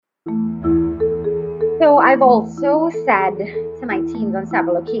So I've also said to my teams on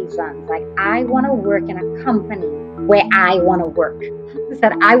several occasions, like, I want to work in a company where I want to work.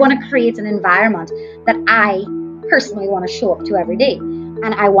 That I want to create an environment that I personally want to show up to every day.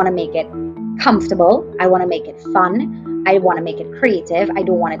 And I want to make it comfortable. I want to make it fun. I want to make it creative. I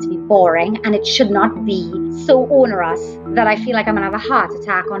don't want it to be boring. And it should not be so onerous that I feel like I'm going to have a heart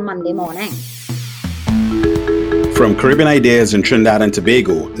attack on Monday morning. From Caribbean Ideas in Trinidad and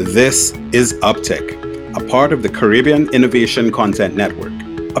Tobago, this is Uptick, a part of the Caribbean Innovation Content Network.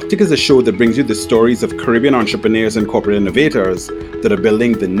 Uptick is a show that brings you the stories of Caribbean entrepreneurs and corporate innovators that are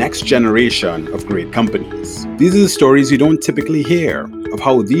building the next generation of great companies. These are the stories you don't typically hear of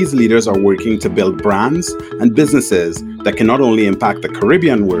how these leaders are working to build brands and businesses that can not only impact the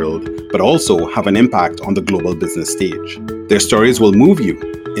Caribbean world, but also have an impact on the global business stage. Their stories will move you,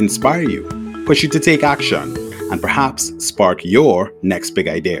 inspire you, push you to take action, and perhaps spark your next big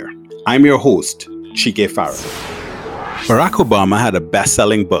idea. I'm your host, Chike Farrell. Barack Obama had a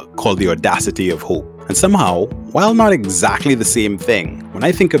best-selling book called The Audacity of Hope. And somehow, while not exactly the same thing, when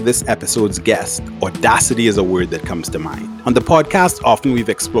I think of this episode's guest, audacity is a word that comes to mind. On the podcast, often we've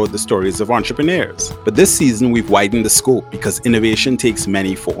explored the stories of entrepreneurs. But this season, we've widened the scope because innovation takes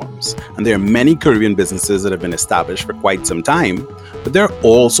many forms. And there are many Caribbean businesses that have been established for quite some time, but they're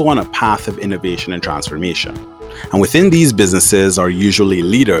also on a path of innovation and transformation. And within these businesses are usually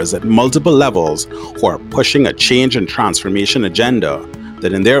leaders at multiple levels who are pushing a change and transformation agenda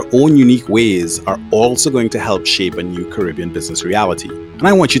that in their own unique ways are also going to help shape a new Caribbean business reality. And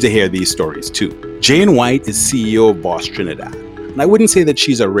I want you to hear these stories too. Jane White is CEO of Boss Trinidad. And I wouldn't say that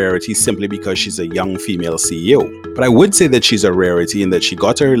she's a rarity simply because she's a young female CEO, but I would say that she's a rarity in that she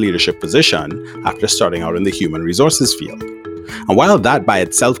got to her leadership position after starting out in the human resources field. And while that by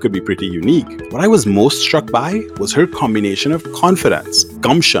itself could be pretty unique, what I was most struck by was her combination of confidence,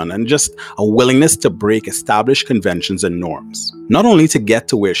 gumption, and just a willingness to break established conventions and norms. Not only to get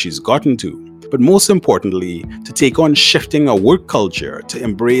to where she's gotten to, but most importantly, to take on shifting a work culture to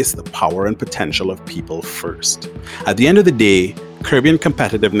embrace the power and potential of people first. At the end of the day, Caribbean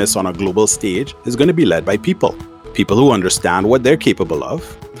competitiveness on a global stage is going to be led by people. People who understand what they're capable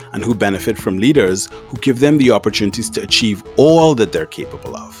of, and who benefit from leaders who give them the opportunities to achieve all that they're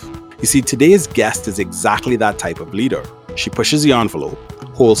capable of. You see, today's guest is exactly that type of leader. She pushes the envelope,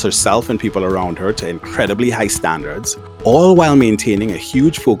 holds herself and people around her to incredibly high standards, all while maintaining a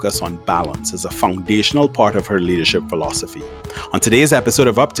huge focus on balance as a foundational part of her leadership philosophy. On today's episode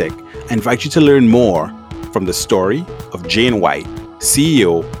of Uptick, I invite you to learn more from the story of Jane White,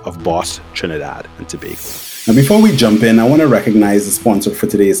 CEO of Boss Trinidad and Tobago. Now, before we jump in, I want to recognize the sponsor for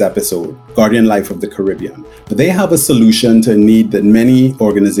today's episode, Guardian Life of the Caribbean. But they have a solution to a need that many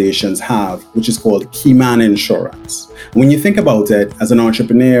organizations have, which is called Keyman Insurance. When you think about it, as an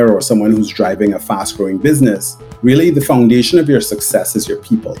entrepreneur or someone who's driving a fast-growing business, really the foundation of your success is your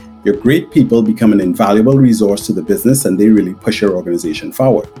people. Your great people become an invaluable resource to the business and they really push your organization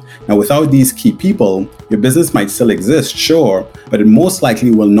forward. Now, without these key people, your business might still exist, sure, but it most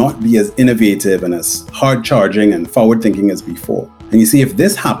likely will not be as innovative and as hard-charging and forward-thinking as before. And you see, if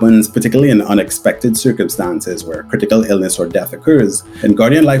this happens, particularly in unexpected circumstances where critical illness or death occurs, then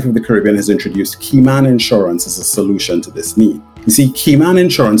Guardian Life of the Caribbean has introduced Keyman Insurance as a solution to this need. You see, Keyman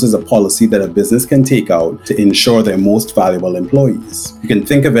Insurance is a policy that a business can take out to insure their most valuable employees. You can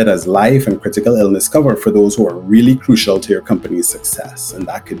think of it as life and critical illness cover for those who are really crucial to your company's success. And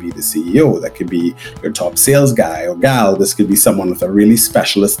that could be the CEO, that could be your top sales guy or gal, this could be someone with a really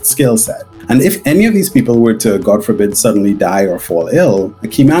specialist skill set. And if any of these people were to, God forbid, suddenly die or fall ill, a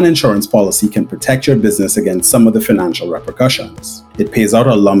Keyman Insurance policy can protect your business against some of the financial repercussions. It pays out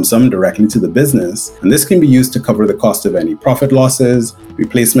a lump sum directly to the business, and this can be used to cover the cost of any profit losses,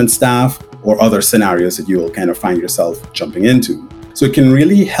 replacement staff, or other scenarios that you will kind of find yourself jumping into. So it can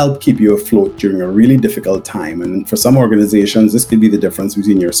really help keep you afloat during a really difficult time. And for some organizations, this could be the difference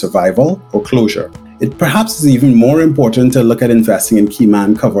between your survival or closure. It perhaps is even more important to look at investing in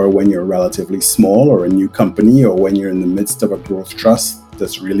Keyman cover when you're relatively small or a new company, or when you're in the midst of a growth trust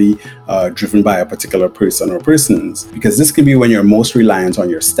that's really driven by a particular person or persons, because this could be when you're most reliant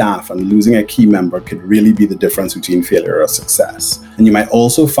on your staff, and losing a key member could really be the difference between failure or success. And you might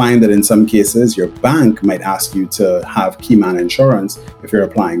also find that in some cases, your bank might ask you to have Keyman Insurance if you're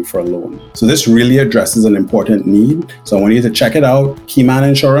applying for a loan. So this really addresses an important need. So I want you to check it out, Keyman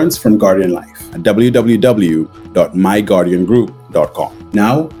Insurance from Guardian Life at www.myguardiangroup.com.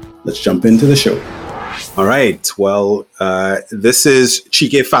 Now, let's jump into the show. All right. Well, this is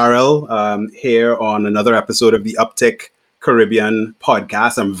Chike Farrell here on another episode of the Uptick Caribbean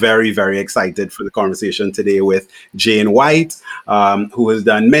podcast. I'm very, very excited for the conversation today with Jane White, who has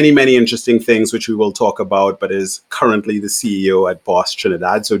done many, many interesting things, which we will talk about, but is currently the CEO at Boss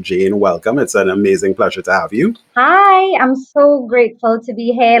Trinidad. So Jane, welcome. It's an amazing pleasure to have you. Hi, I'm so grateful to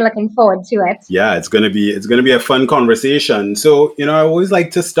be here. Looking forward to it. Yeah, it's gonna be a fun conversation. So, I always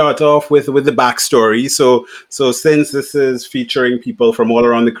like to start off with the backstory. So since this is featuring people from all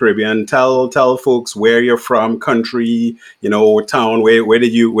around the Caribbean, tell folks where you're from, country, town. Where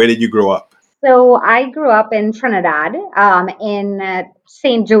did you grow up? So I grew up in Trinidad, in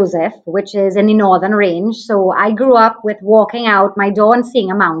St. Joseph, which is in the Northern Range. So I grew up with walking out my door and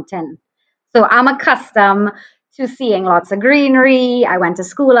seeing a mountain. So I'm accustomed to seeing lots of greenery. I went to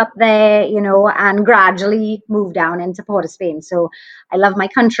school up there, and gradually moved down into Port of Spain. So I love my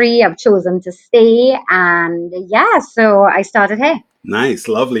country. I've chosen to stay. And yeah, so I started here. Nice,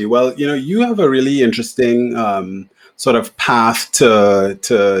 lovely. Well, you have a really interesting sort of path to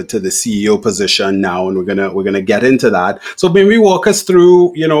the CEO position now, and we're gonna get into that. So maybe walk us through,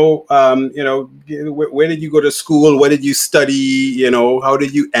 where did you go to school? What did you study? How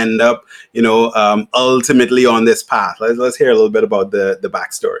did you end up, ultimately on this path? Let's hear a little bit about the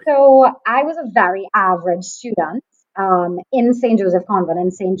backstory. So I was a very average student in St. Joseph Convent in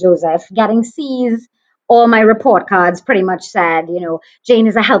St. Joseph, getting C's. All my report cards pretty much said, Jane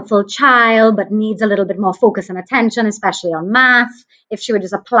is a helpful child, but needs a little bit more focus and attention, especially on math, if she would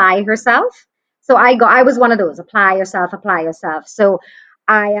just apply herself. So I was one of those, apply yourself. So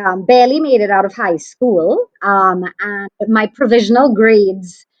I barely made it out of high school. And my provisional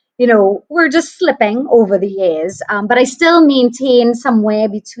grades, were just slipping over the years. But I still maintained somewhere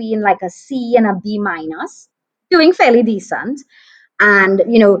between like a C and a B minus, doing fairly decent. And,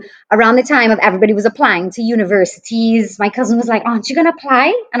 around the time of everybody was applying to universities, my cousin was like, aren't you going to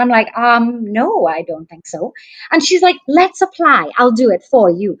apply? And I'm like, no, I don't think so. And she's like, let's apply. I'll do it for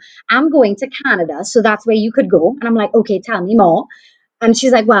you. I'm going to Canada, so that's where you could go. And I'm like, okay, tell me more. And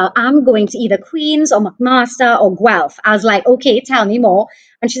she's like, well, I'm going to either Queens or McMaster or Guelph. I was like, okay, tell me more.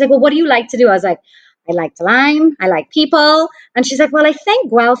 And she's like, well, what do you like to do? I was like, I like to lime. I like people. And she's like, well, I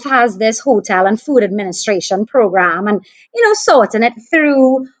think Guelph has this hotel and food administration program, and, sorting it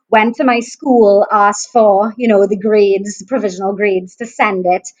through, went to my school, asked for, the grades, the provisional grades to send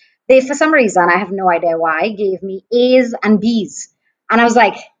it. They, for some reason, I have no idea why, gave me A's and B's. And I was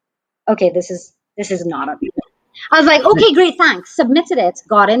like, okay, this is not a, I was like, okay, great, thanks. Submitted it,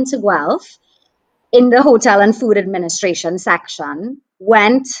 got into Guelph in the hotel and food administration section.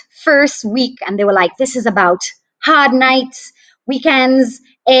 Went first week and they were like, this is about hard nights, weekends,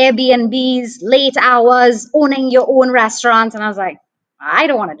 Airbnbs, late hours, owning your own restaurant. And I was like, I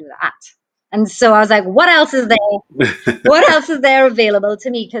don't want to do that. And so I was like, what else is there? What else is there available to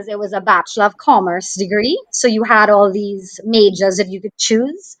me? Because it was a Bachelor of Commerce degree. So you had all these majors that you could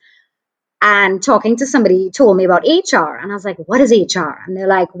choose. And talking to somebody told me about HR. And I was like, what is HR? And they're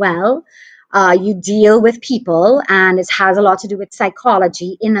like, well, you deal with people and it has a lot to do with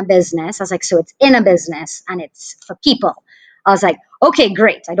psychology in a business. I was like, so it's in a business and it's for people. I was like, okay,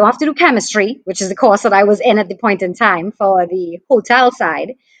 great. I don't have to do chemistry, which is the course that I was in at the point in time for the hotel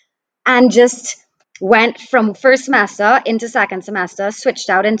side, and just went from first semester into second semester,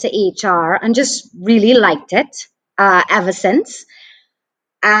 switched out into HR and just really liked it ever since.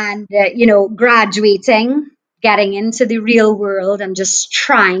 And, graduating, getting into the real world and just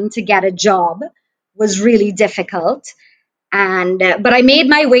trying to get a job was really difficult. And but I made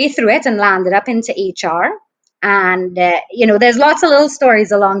my way through it and landed up into HR. And, there's lots of little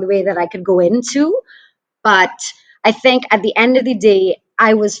stories along the way that I could go into. But I think at the end of the day,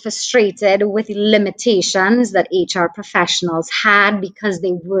 I was frustrated with the limitations that HR professionals had because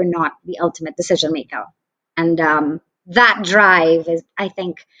they were not the ultimate decision maker. And that drive is, I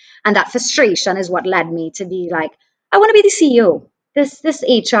think, and that frustration is what led me to be like, I want to be the CEO. This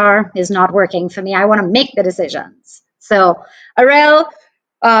HR is not working for me. I want to make the decisions. So a real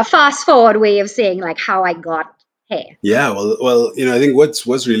fast forward way of saying like how I got here. Yeah, well, I think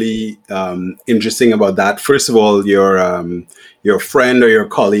what's really interesting about that, first of all, your friend or your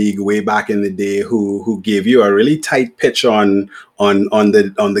colleague way back in the day who gave you a really tight pitch on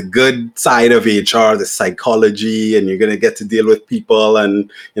the good side of HR, the psychology, and you're going to get to deal with people, and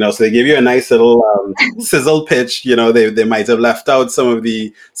so they gave you a nice little sizzle pitch. They might have left out some of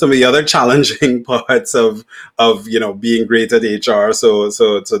the other challenging parts of being great at HR. So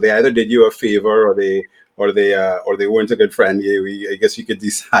they either did you a favor or they weren't a good friend. I guess you could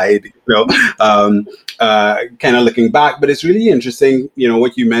decide, kind of looking back. But it's really interesting,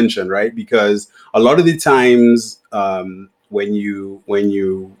 what you mentioned, right? Because a lot of the times when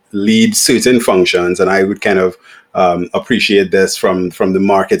you lead certain functions, and I would kind of appreciate this from the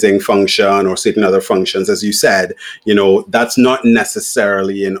marketing function or certain other functions, as you said, that's not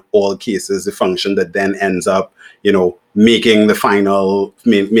necessarily in all cases the function that then ends up, making the final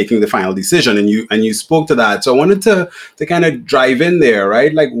decision. And you spoke to that. So I wanted to kind of drive in there,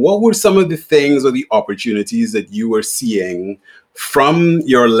 right? Like, what were some of the things or the opportunities that you were seeing from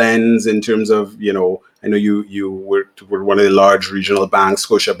your lens in terms of, I know you were one of the large regional banks,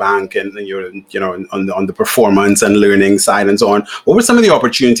 Scotiabank, and you're, on the performance and learning side and so on. What were some of the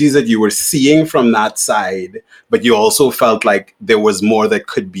opportunities that you were seeing from that side, but you also felt like there was more that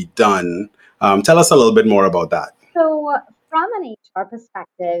could be done? Tell us a little bit more about that. So, from an HR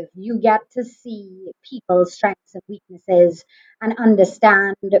perspective, you get to see people's strengths and weaknesses and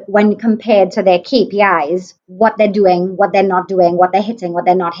understand, when compared to their KPIs, what they're doing, what they're not doing, what they're hitting, what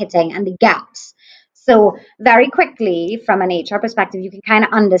they're not hitting, and the gaps. So, very quickly, from an HR perspective, you can kind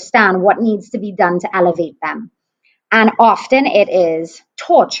of understand what needs to be done to elevate them. And often it is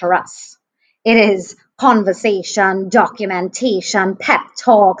torturous. It is conversation, documentation, pep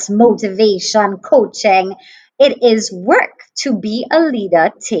talks, motivation, coaching. It is work. To be a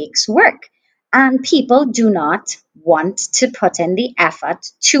leader takes work. And people do not want to put in the effort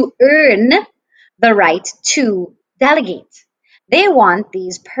to earn the right to delegate. They want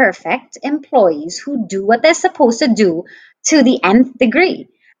these perfect employees who do what they're supposed to do to the nth degree.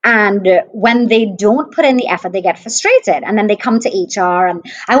 And when they don't put in the effort, they get frustrated. And then they come to HR and,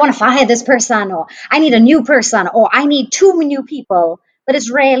 I want to fire this person, or I need a new person, or I need two new people. But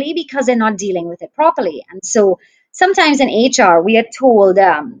it's rarely because they're not dealing with it properly. And so sometimes in HR, we are told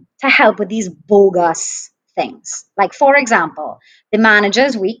to help with these bogus things. Like, for example, the manager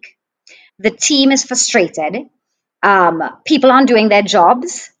is weak, the team is frustrated, people aren't doing their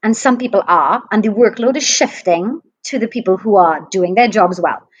jobs, and some people are, and the workload is shifting to the people who are doing their jobs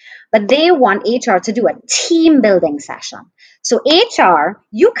well. But they want HR to do a team building session. So HR,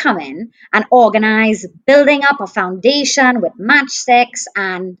 you come in and organize building up a foundation with matchsticks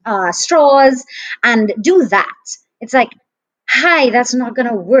and straws and do that. It's like, hi, that's not going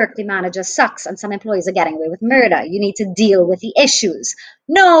to work. The manager sucks and some employees are getting away with murder. You need to deal with the issues.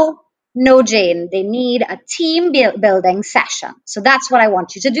 No, Jane, they need a team building session. So that's what I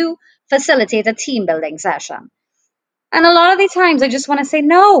want you to do, facilitate a team building session. And a lot of the times I just want to say,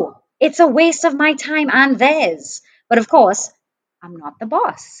 no, it's a waste of my time and theirs. But of course, I'm not the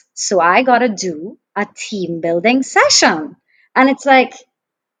boss. So I got to do a team building session. And it's like,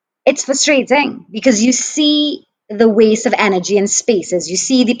 it's frustrating because you see the waste of energy and spaces. You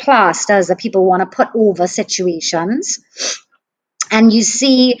see the plasters that people want to put over situations. And you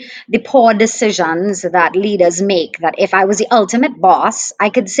see the poor decisions that leaders make, that if I was the ultimate boss, I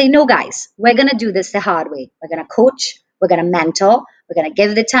could say, no, guys, we're going to do this the hard way. We're going to coach, we're going to mentor, we're going to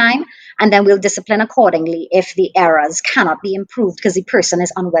give the time, and then we'll discipline accordingly if the errors cannot be improved because the person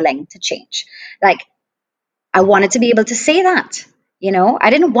is unwilling to change. Like, I wanted to be able to say that. I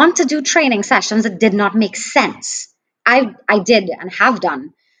didn't want to do training sessions that did not make sense. I did and have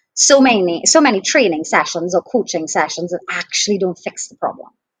done so many training sessions or coaching sessions that actually don't fix the problem.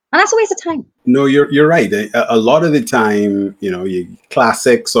 And that's a waste of time. No, you're right. A lot of the time, you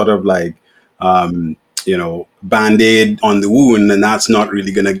classic sort of like, Band-Aid on the wound, and that's not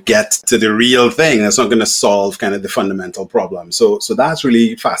really going to get to the real thing. That's not going to solve kind of the fundamental problem. So that's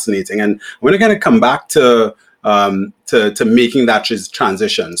really fascinating. And I'm going to kind of come back to making that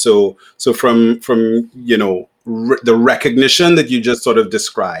transition. So from the recognition that you just sort of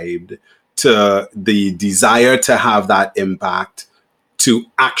described to the desire to have that impact to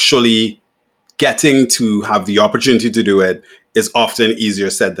actually getting to have the opportunity to do it is often easier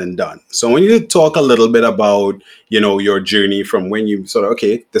said than done. So I want you to talk a little bit about, your journey from when you sort of,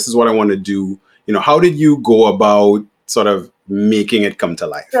 okay, this is what I want to do. How did you go about sort of making it come to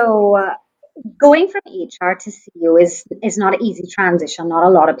life? So going from HR to CEO is not an easy transition. Not a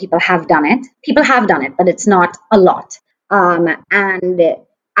lot of people have done it. People have done it, but it's not a lot. And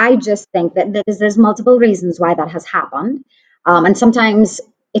I just think that there's multiple reasons why that has happened. And sometimes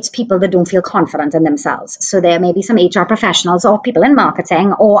it's people that don't feel confident in themselves. So there may be some HR professionals or people in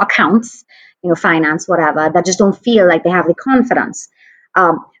marketing or accounts, finance, whatever, that just don't feel like they have the confidence.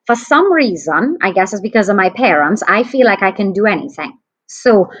 For some reason, I guess it's because of my parents, I feel like I can do anything.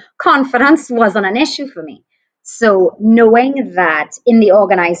 So confidence wasn't an issue for me. So knowing that in the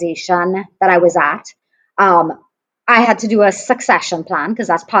organization that I was at, I had to do a succession plan because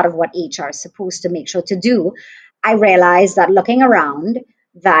that's part of what HR is supposed to make sure to do. I realized that looking around,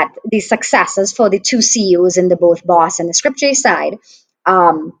 that the successes for the two CEOs in the both Boss and the ScriptJ side,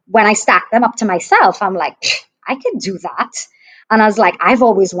 when I stack them up to myself, I'm like, I could do that. And I was like, I've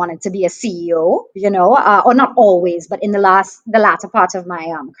always wanted to be a CEO, or not always, but in the latter part of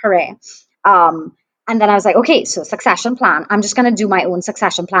my career. And then I was like, okay, so succession plan. I'm just going to do my own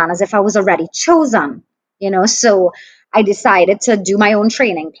succession plan as if I was already chosen. So I decided to do my own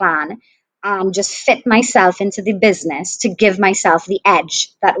training plan and just fit myself into the business to give myself the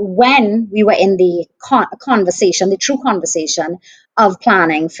edge that when we were in the conversation, the true conversation of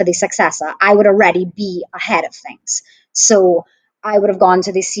planning for the successor, I would already be ahead of things. So I would have gone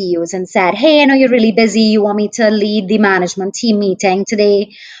to the CEOs and said, hey, I know you're really busy. You want me to lead the management team meeting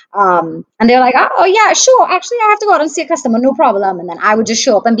today? And they're like, oh, yeah, sure. Actually, I have to go out and see a customer. No problem. And then I would just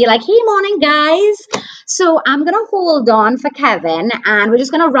show up and be like, hey, morning, guys. So I'm going to hold on for Kevin and we're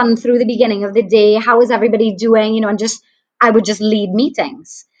just going to run through the beginning of the day. How is everybody doing? And I would just lead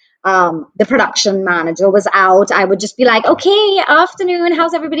meetings. The production manager was out. I would just be like, okay, afternoon.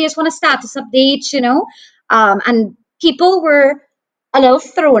 How's everybody? I just want a status update, and people were a little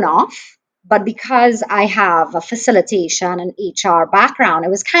thrown off. But because I have a facilitation and HR background, it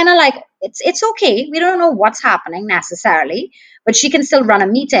was kind of like, it's okay. We don't know what's happening necessarily, but she can still run a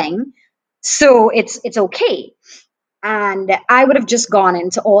meeting. So it's okay. And I would have just gone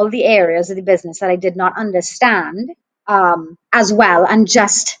into all the areas of the business that I did not understand as well and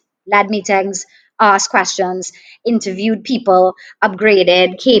just led meetings, asked questions, interviewed people,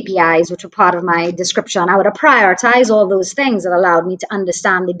 upgraded KPIs, which were part of my description. I would have prioritized all those things that allowed me to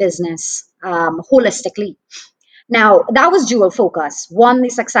understand the business holistically. Now, that was dual focus. One, the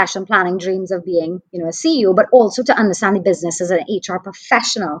succession planning dreams of being, a CEO, but also to understand the business as an HR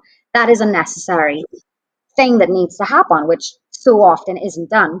professional. That is a necessary thing that needs to happen, which so often isn't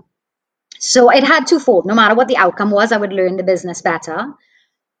done. So it had twofold. No matter what the outcome was, I would learn the business better.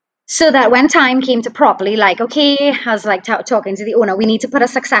 So that when time came to properly, like, okay, I was like talking to the owner, we need to put a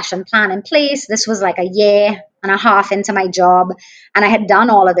succession plan in place. This was like a year and a half into my job, and I had done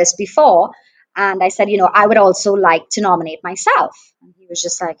all of this before. And I said, I would also like to nominate myself. And he was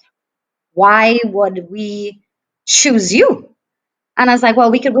just like, why would we choose you? And I was like,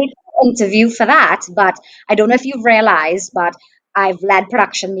 well, we could wait for an interview for that. But I don't know if you've realized, but I've led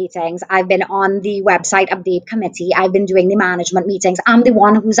production meetings. I've been on the website update committee. I've been doing the management meetings. I'm the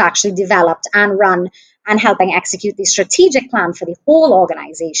one who's actually developed and run and helping execute the strategic plan for the whole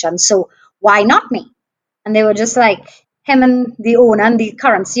organization. So why not me? And they were just like, him and the owner and the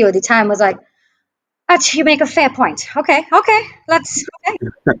current CEO at the time was like, you make a fair point. Okay, let's, Right.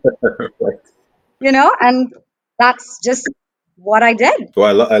 and that's just what I did.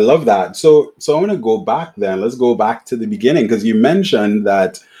 Well, I love that. So I want to go back then. Let's go back to the beginning because you mentioned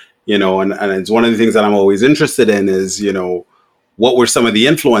that, and it's one of the things that I'm always interested in is, what were some of the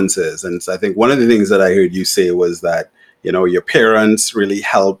influences? And so I think one of the things that I heard you say was that, your parents really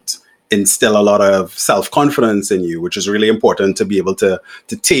helped instill a lot of self-confidence in you, which is really important to be able to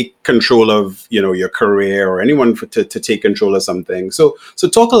take control of, your career or anyone to take control of something. So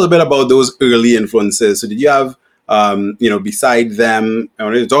talk a little bit about those early influences. So did you have beside them, I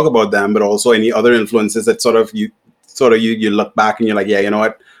wanted to talk about them, but also any other influences that you look back and you're like, yeah, you know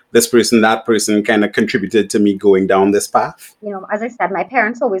what, this person, that person kind of contributed to me going down this path? As I said, my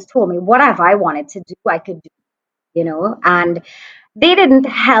parents always told me whatever I wanted to do, I could do, and they didn't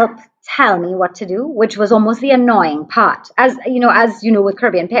help tell me what to do, which was almost the annoying part. As with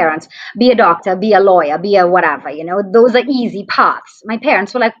Caribbean parents, be a doctor, be a lawyer, be a whatever, those are easy paths. My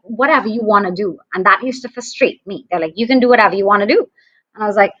parents were like, whatever you want to do. And that used to frustrate me. They're like, you can do whatever you want to do. And I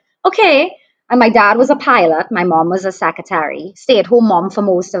was like, okay. And my dad was a pilot. My mom was a secretary, stay-at-home mom for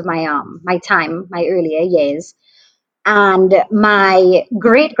most of my earlier years. And my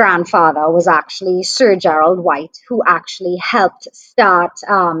great grandfather was actually Sir Gerald White, who actually helped start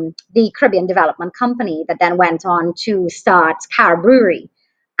the Caribbean Development Company that then went on to start Cara Brewery.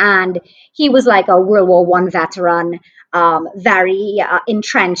 And he was like a World War I veteran, very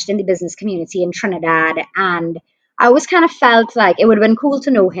entrenched in the business community in Trinidad. And I always kind of felt like it would have been cool to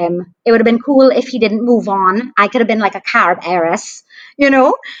know him. It would have been cool if he didn't move on. I could have been like a Carib heiress,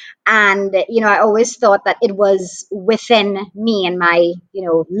 And, I always thought that it was within me and my,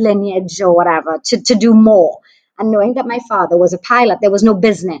 lineage or whatever to do more. And knowing that my father was a pilot, there was no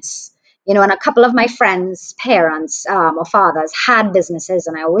business, and a couple of my friends' parents or fathers had businesses.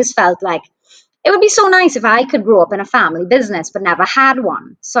 And I always felt like it would be so nice if I could grow up in a family business, but never had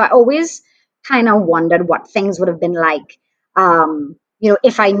one. So I always kind of wondered what things would have been like,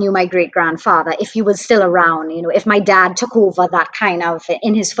 if I knew my great grandfather, if he was still around, if my dad took over that kind of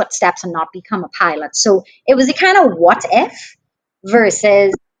in his footsteps and not become a pilot. So it was a kind of what if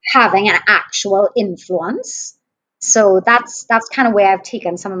versus having an actual influence So that's kind of where I've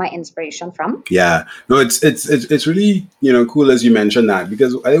taken some of my inspiration from. Yeah, no, it's really cool as you mentioned that,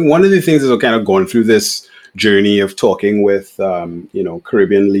 because I think one of the things that I've kind of gone through this journey of talking with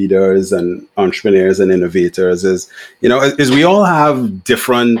Caribbean leaders and entrepreneurs and innovators is we all have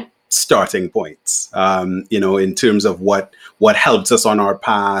different starting points, in terms of what helps us on our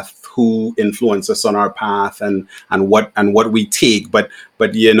path, who influence us on our path, and what we take. But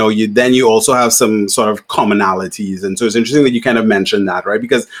you also have some sort of commonalities, and so it's interesting that you kind of mentioned that, right?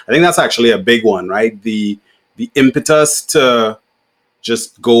 Because I think that's actually a big one, right? The impetus to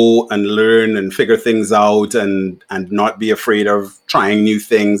just go and learn and figure things out, and not be afraid of trying new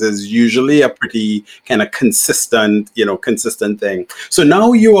things is usually a pretty kind of consistent thing. So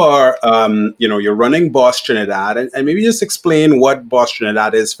now you are you're running Boss Trinidad, and maybe just explain what Boss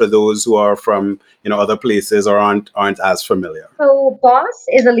Trinidad is for those who are from other places or aren't as familiar. So Boss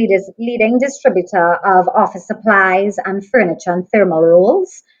is a leading distributor of office supplies and furniture and thermal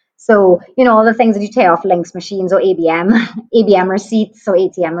rolls. So, all the things that you tear off Lynx machines or ABM receipts or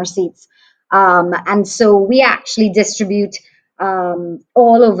ATM receipts. And so we actually distribute all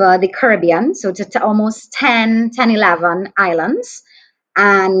over the Caribbean, so to almost 11 islands.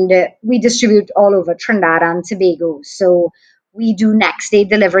 And we distribute all over Trinidad and Tobago. So we do next day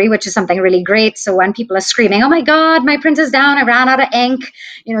delivery, which is something really great. So when people are screaming, "Oh my God, my printer's down, I ran out of ink,"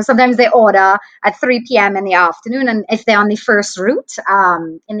 sometimes they order at 3 p.m. in the afternoon. And if they're on the first route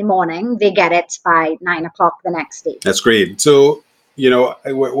in the morning, they get it by 9 o'clock the next day. That's great. So,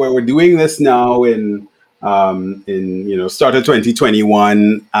 we're doing this now in start of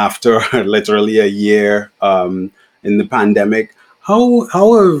 2021, after literally a year in the pandemic. How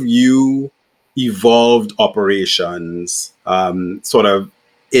have you evolved operations sort of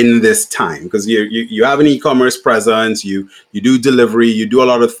in this time? Because you have an e-commerce presence, you do delivery, you do a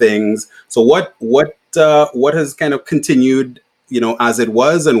lot of things. So what has kind of continued as it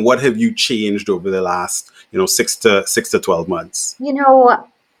was, and what have you changed over the last 6 to 12 months?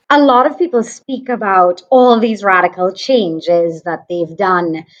 A lot of people speak about all these radical changes that they've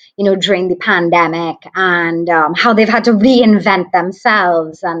done, during the pandemic, and how they've had to reinvent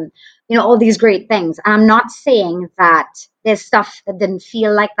themselves, and all these great things. And I'm not saying that there's stuff that didn't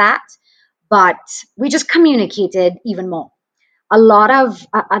feel like that, but we just communicated even more. A lot of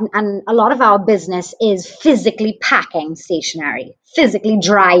and a lot of our business is physically packing stationery, physically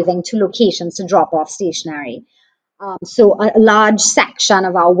driving to locations to drop off stationery. So a large section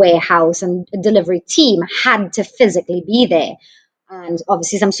of our warehouse and delivery team had to physically be there. And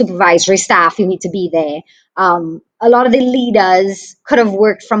obviously some supervisory staff, you need to be there. A lot of the leaders could have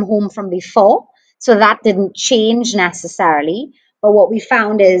worked from home from before, so that didn't change necessarily. But what we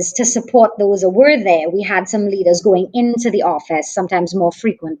found is, to support those who were there, we had some leaders going into the office sometimes more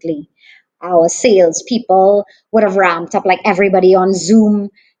frequently. Our sales people would have ramped up like everybody on Zoom,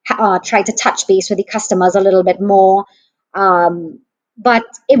 try to touch base with the customers a little bit more. But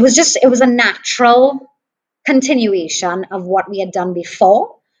it was a natural continuation of what we had done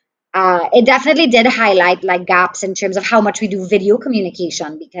before. It definitely did highlight like gaps in terms of how much we do video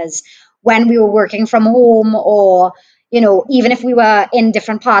communication, because when we were working from home, or even if we were in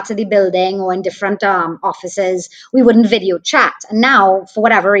different parts of the building or in different offices, we wouldn't video chat. And now, for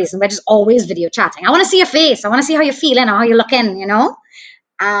whatever reason, we're just always video chatting. I want to see your face. I want to see how you're feeling or how you're looking,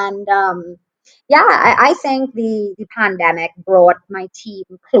 And yeah, I think the pandemic brought my team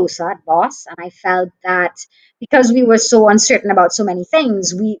closer at Boss. And I felt that because we were so uncertain about so many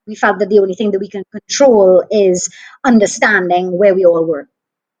things, we felt that the only thing that we can control is understanding where we all were,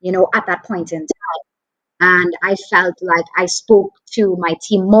 at that point in time. And I felt like I spoke to my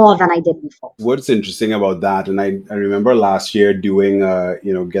team more than I did before. What's interesting about that, and I remember last year doing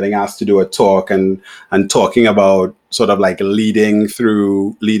getting asked to do a talk and talking about sort of like leading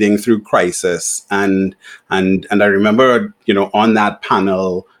through crisis, and I remember on that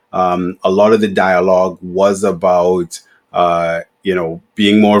panel, a lot of the dialogue was about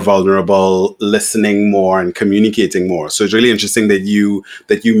being more vulnerable, listening more, and communicating more. So it's really interesting that you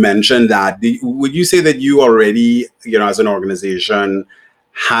mentioned that. Would you say that you already, as an organization,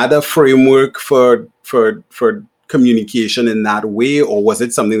 had a framework for communication in that way, or was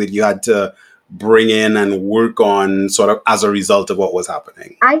it something that you had to bring in and work on sort of as a result of what was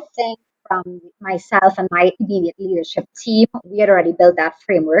happening? I think from myself and my immediate leadership team, we had already built that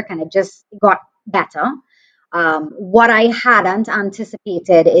framework, and it just got better. What I hadn't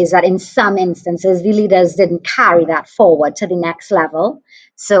anticipated is that in some instances, the leaders didn't carry that forward to the next level.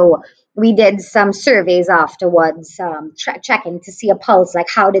 So we did some surveys afterwards, checking to see a pulse, like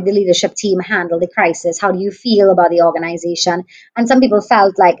how did the leadership team handle the crisis? How do you feel about the organization? And some people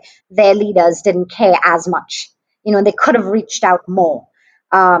felt like their leaders didn't care as much. They could have reached out more.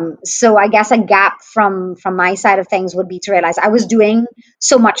 So I guess a gap from my side of things would be to realize I was doing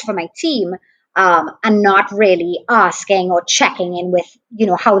so much for my team, and not really asking or checking in with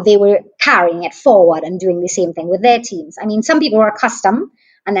how they were carrying it forward and doing the same thing with their teams. I mean, some people were accustomed,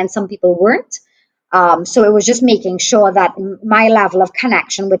 and then some people weren't. So it was just making sure that my level of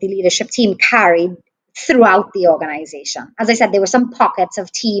connection with the leadership team carried throughout the organization. As I said, there were some pockets of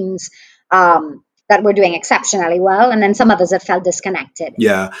teams that were doing exceptionally well, and then some others that felt disconnected.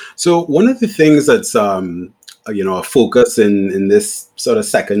 Yeah. So one of the things that's a focus in this sort of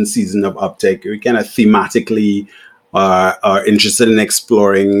second season of Uptick, we kind of thematically are interested in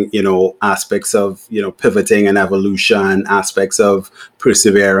exploring, aspects of, pivoting and evolution, aspects of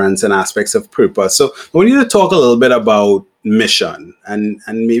perseverance and aspects of purpose. So I want you to talk a little bit about mission, and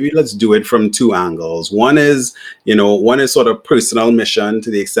maybe let's do it from two angles. One is sort of personal mission,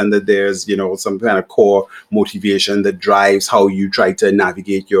 to the extent that there's, some kind of core motivation that drives how you try to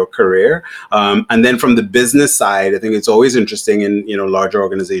navigate your career. And then from the business side, I think it's always interesting in, larger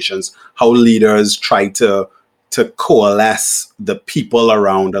organizations, how leaders try to coalesce the people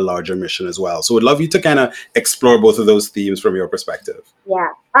around a larger mission as well. So we'd love you to kind of explore both of those themes from your perspective. Yeah.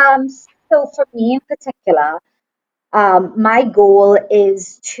 So for me in particular, my goal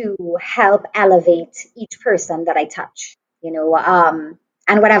is to help elevate each person that I touch. And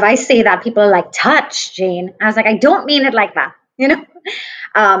whenever I say that, people are like, "Touch, Jane." I was like, I don't mean it like that.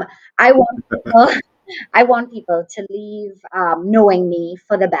 I want people. I want people to leave knowing me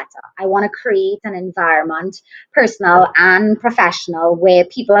for the better. I want to create an environment, personal and professional, where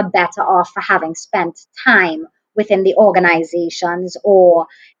people are better off for having spent time within the organizations or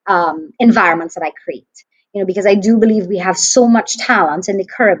environments that I create. Because I do believe we have so much talent in the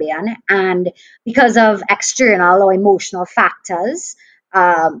Caribbean, and because of external or emotional factors,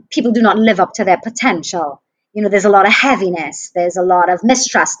 people do not live up to their potential. There's a lot of heaviness, there's a lot of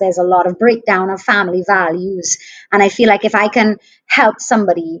mistrust, there's a lot of breakdown of family values. And I feel like if I can help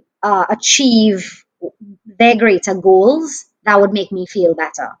somebody achieve their greater goals, that would make me feel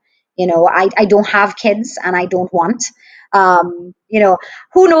better. I don't have kids, and I don't want.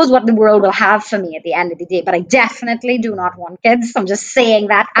 Who knows what the world will have for me at the end of the day, but I definitely do not want kids. I'm just saying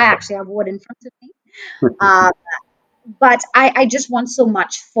that. I actually have wood in front of me. But I just want so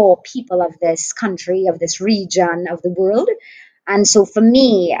much for people of this country, of this region, of the world. And so for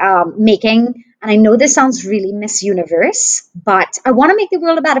me, and I know this sounds really Miss Universe, but I want to make the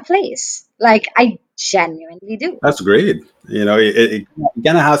world a better place. Like, I genuinely do. That's great. It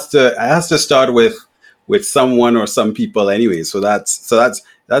kind of has to start with someone or some people anyway. So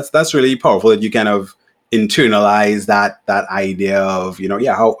that's really powerful that you kind of internalize that idea of,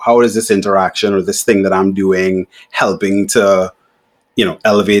 how is this interaction or this thing that I'm doing helping to,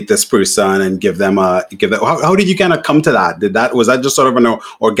 elevate this person and give them how did you kind of come to that? Was that just sort of an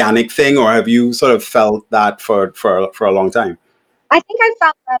organic thing, or have you sort of felt that for a long time? I think I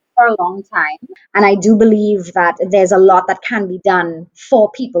felt that for a long time. And I do believe that there's a lot that can be done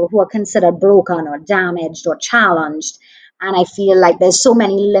for people who are considered broken or damaged or challenged. And I feel like there's so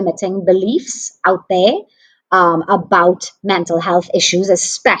many limiting beliefs out there about mental health issues,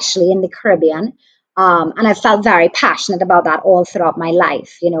 especially in the Caribbean. And I felt very passionate about that all throughout my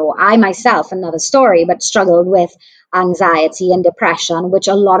life. I myself, another story, but struggled with anxiety and depression, which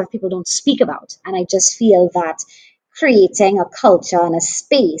a lot of people don't speak about. And I just feel that creating a culture and a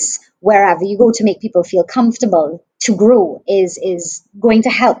space wherever you go to make people feel comfortable to grow is going to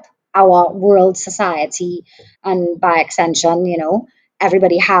help our world society, and by extension,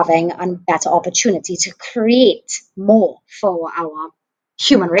 everybody having a better opportunity to create more for our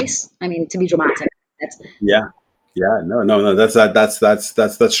human race. I mean, to be dramatic. Yeah. No. That's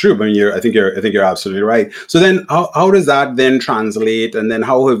true. I mean, I think you're absolutely right. So then, how does that then translate? And then,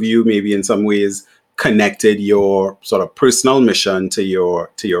 how have you maybe in some ways connected your sort of personal mission to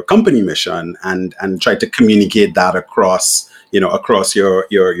your company mission, and tried to communicate that across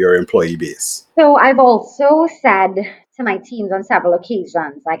your employee base? So I've also said to my teams on several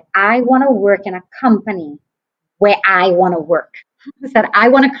occasions, like, I want to work in a company where I want to work. That I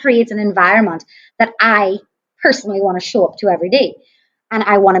want to create an environment that I personally want to show up to every day. And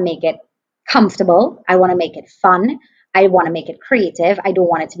I want to make it comfortable. I want to make it fun. I want to make it creative. I don't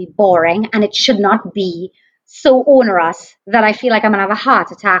want it to be boring. And it should not be so onerous that I feel like I'm going to have a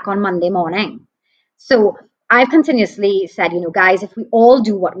heart attack on Monday morning. So I've continuously said, guys, if we all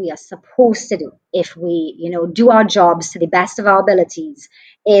do what we are supposed to do, if we, do our jobs to the best of our abilities,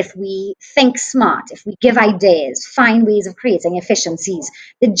 if we think smart, if we give ideas, find ways of creating efficiencies,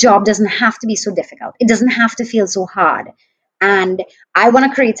 the job doesn't have to be so difficult. It doesn't have to feel so hard. And I want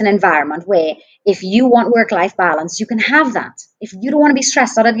to create an environment where if you want work life balance, you can have that. If you don't want to be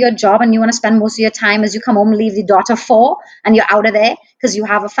stressed out at your job and you want to spend most of your time as you come home, leave the daughter for, and you're out of there because you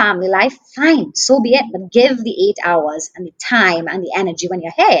have a family life, fine, so be it. But give the 8 hours and the time and the energy when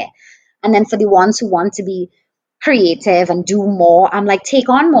you're here. And then for the ones who want to be creative and do more, I'm like, take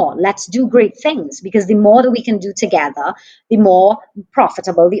on more. Let's do great things, because the more that we can do together, the more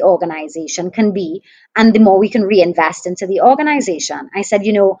profitable the organization can be, and the more we can reinvest into the organization. I said,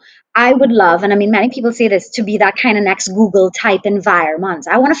 I would love, and I mean, many people say this, to be that kind of next Google type environment.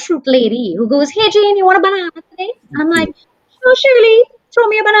 I want a fruit lady who goes, hey, Jane, you want a banana today? And I'm like, sure, Shirley, throw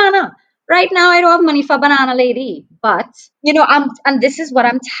me a banana. Right now, I don't have money for a banana lady, but and this is what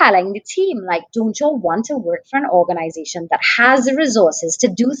I'm telling the team. Like, don't you want to work for an organization that has the resources to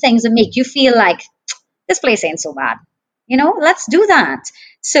do things that make you feel like this place ain't so bad? Let's do that.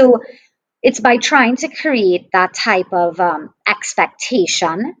 So it's by trying to create that type of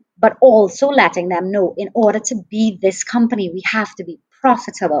expectation, but also letting them know, in order to be this company, we have to be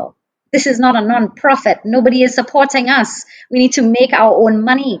profitable. This is not a non-profit. Nobody is supporting us. We need to make our own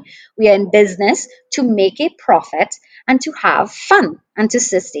money. We are in business to make a profit and to have fun and to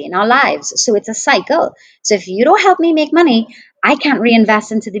sustain our lives. So it's a cycle. So if you don't help me make money, I can't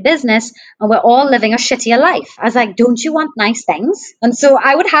reinvest into the business, and we're all living a shittier life. I was like, don't you want nice things? And so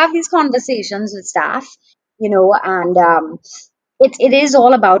I would have these conversations with staff, and it is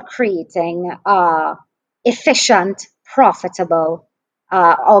all about creating efficient, profitable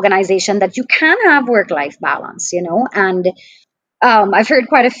organization that you can have work-life balance, and I've heard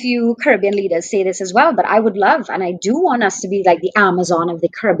quite a few Caribbean leaders say this as well, but I would love, and I do want us to be like the Amazon of the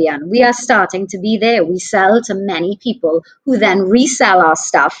Caribbean. We are starting to be there. We sell to many people who then resell our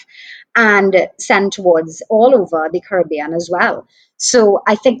stuff and send towards all over the Caribbean as well. So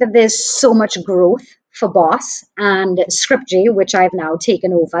I think that there's so much growth for Boss and ScriptJ, which I've now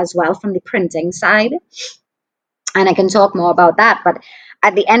taken over as well from the printing side. And I can talk more about that. But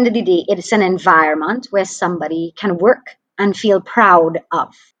at the end of the day, it's an environment where somebody can work and feel proud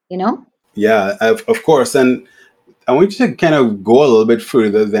of, Yeah, of course. And I want you to kind of go a little bit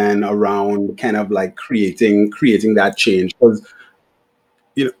further then around kind of like creating that change, because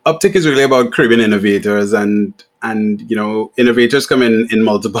Uptick is really about Caribbean innovators, and innovators come in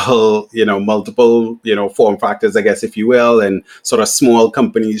multiple form factors, I guess, if you will, and sort of small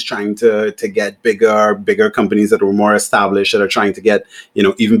companies trying to get bigger companies that are more established, that are trying to get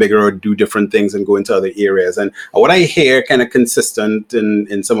even bigger or do different things and go into other areas. And what I hear kind of consistent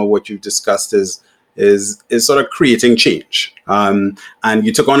in some of what you've discussed is sort of creating change. And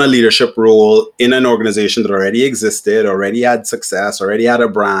you took on a leadership role in an organization that already existed, already had success, already had a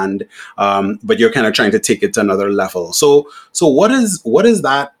brand, but you're kind of trying to take it to another level. So what is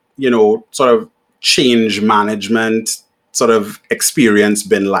that, sort of change management sort of experience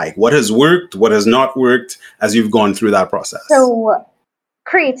been like? What has worked? What has not worked as you've gone through that process? So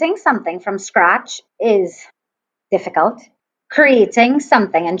creating something from scratch is difficult. Creating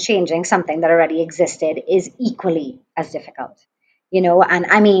something and changing something that already existed is equally as difficult, and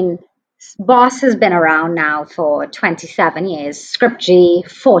I mean, Boss has been around now for 27 years, ScriptJ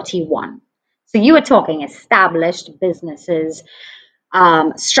 41. So you were talking established businesses,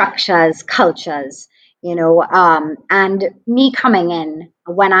 structures, cultures, and me coming in,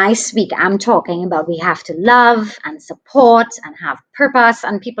 when I speak, I'm talking about we have to love and support and have purpose,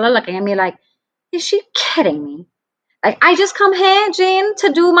 and people are looking at me like, is she kidding me? Like, I just come here, Jane,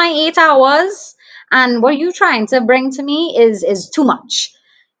 to do my 8 hours, and what you trying to bring to me is too much,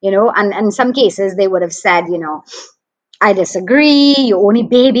 And in some cases, they would have said, I disagree. You only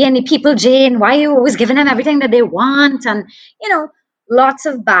baby any people, Jane. Why are you always giving them everything that they want? And lots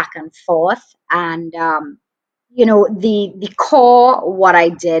of back and forth. And the core, what I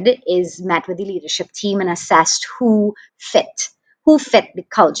did is met with the leadership team and assessed who fit the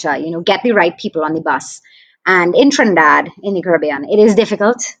culture. Get the right people on the bus. And in Trinidad, in the Caribbean, it is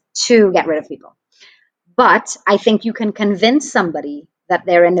difficult to get rid of people. But I think you can convince somebody that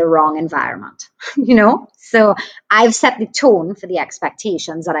they're in the wrong environment, So I've set the tone for the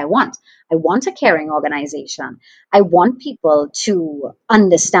expectations that I want. I want a caring organization. I want people to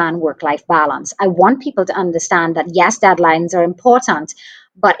understand work-life balance. I want people to understand that, yes, deadlines are important,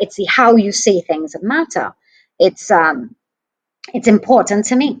 but it's the how you say things that matter. It's important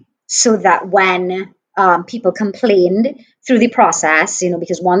to me, so that when people complained through the process,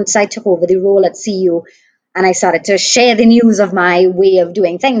 because once I took over the role at CU and I started to share the news of my way of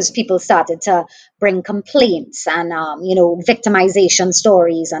doing things, people started to bring complaints and, victimization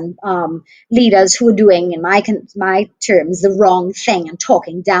stories, and leaders who were doing, in my terms, the wrong thing and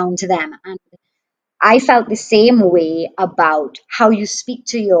talking down to them. And I felt the same way about how you speak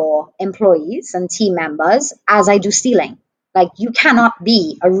to your employees and team members as I do stealing. Like, you cannot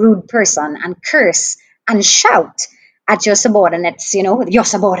be a rude person and curse and shout at your subordinates, your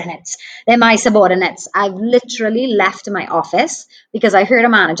subordinates. They're my subordinates. I've literally left my office because I heard a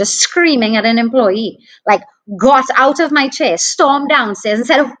manager screaming at an employee, like, got out of my chair, stormed downstairs and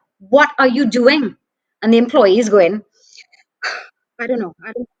said, "What are you doing?" And the employee is going, I don't know.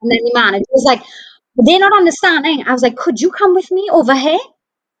 And then the manager was like, they're not understanding. I was like, could you come with me over here?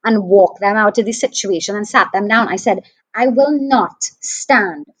 And walk them out of the situation and sat them down. I said, I will not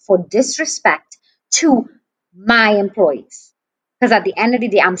stand for disrespect to my employees. Because at the end of the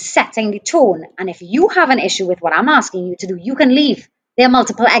day, I'm setting the tone. And if you have an issue with what I'm asking you to do, you can leave. There are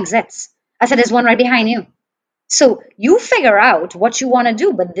multiple exits. I said, there's one right behind you. So you figure out what you want to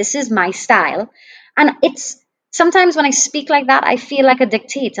do, but this is my style. And it's sometimes when I speak like that, I feel like a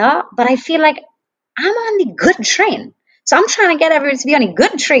dictator, but I feel like I'm on the good train. So I'm trying to get everyone to be on a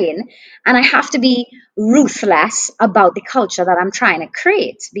good train, and I have to be ruthless about the culture that I'm trying to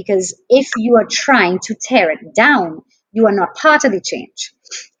create. Because if you are trying to tear it down, you are not part of the change.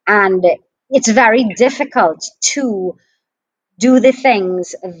 And it's very difficult to do the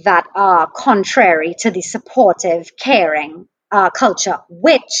things that are contrary to the supportive, caring culture,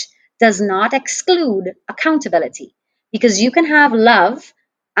 which does not exclude accountability. Because you can have love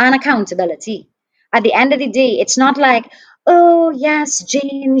and accountability. At the end of the day, it's not like, oh, yes,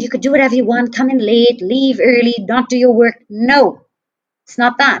 Jane, you could do whatever you want, come in late, leave early, not do your work. No, it's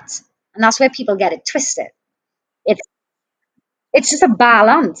not that. And that's where people get it twisted. It's it's just a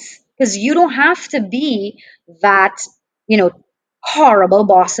balance, because you don't have to be that, horrible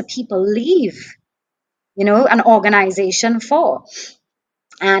boss that people leave, an organization for.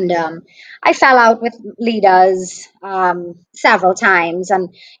 And I fell out with leaders several times.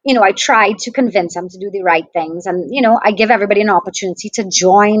 And, I tried to convince them to do the right things. And, I give everybody an opportunity to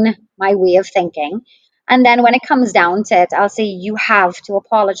join my way of thinking. And then when it comes down to it, I'll say, you have to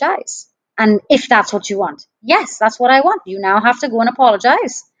apologize. And if that's what you want, yes, that's what I want. You now have to go and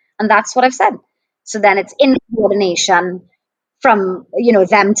apologize. And that's what I've said. So then it's in coordination from,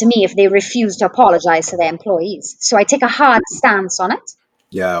 them to me if they refuse to apologize to their employees. So I take a hard stance on it.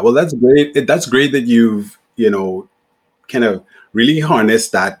 Yeah, well, that's great. That's great that you've, kind of really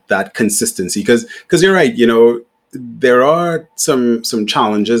harnessed that consistency, because you're right. There are some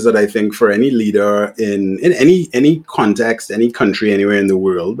challenges that I think for any leader in any context, any country, anywhere in the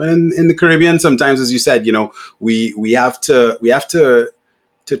world, but in the Caribbean, sometimes, as you said, we have to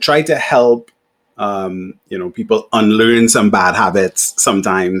try to help people unlearn some bad habits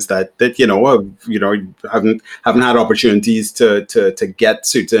sometimes that haven't had opportunities to get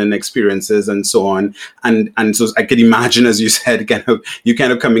certain experiences and so on. And so I could imagine, as you said, you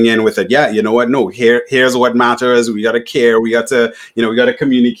coming in with it. Yeah, you know what? No, here's what matters. We got to care. We got to, we got to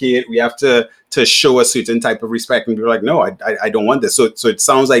communicate. We have to show a certain type of respect. And be like, no, I don't want this. So it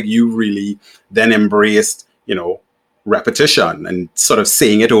sounds like you really then embraced, repetition and sort of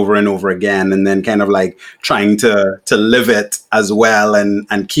saying it over and over again, and then kind of like trying to live it as well,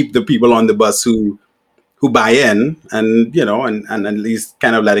 and keep the people on the bus who buy in, and and at least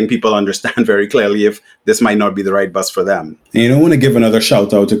kind of letting people understand very clearly if this might not be the right bus for them. And I want to give another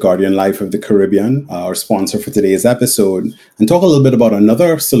shout out to Guardian Life of the Caribbean, our sponsor for today's episode, and talk a little bit about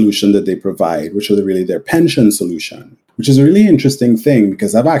another solution that they provide, which is really their pension solution, which is a really interesting thing,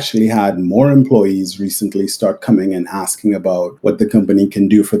 because I've actually had more employees recently start coming and asking about what the company can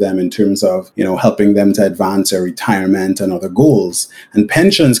do for them in terms of, helping them to advance their retirement and other goals. And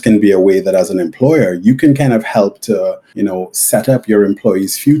pensions can be a way that, as an employer, you can kind of help to, set up your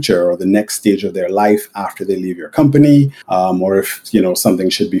employees' future or the next stage of their life after they leave your company, or if, something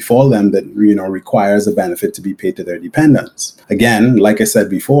should befall them that, requires a benefit to be paid to their dependents. Again, like I said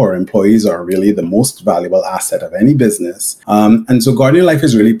before, employees are really the most valuable asset of any business. And so Guardian Life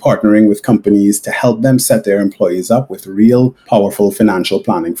is really partnering with companies to help them set their employees up with real, powerful financial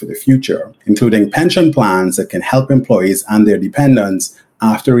planning for the future, including pension plans that can help employees and their dependents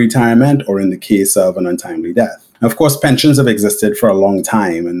after retirement or in the case of an untimely death. Of course, pensions have existed for a long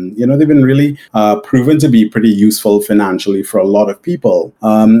time, and they've been really proven to be pretty useful financially for a lot of people.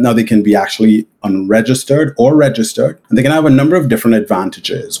 Now they can be actually unregistered or registered, and they can have a number of different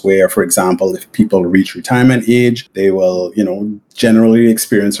advantages where, for example, if people reach retirement age, they will, generally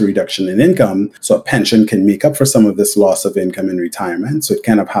experience a reduction in income. So a pension can make up for some of this loss of income in retirement. So it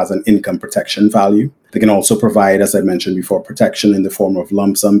kind of has an income protection value. They can also provide, as I mentioned before, protection in the form of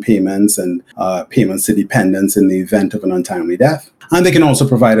lump sum payments and payments to dependents in the event of an untimely death. And they can also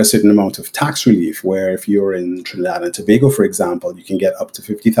provide a certain amount of tax relief, where if you're in Trinidad and Tobago, for example, you can get up to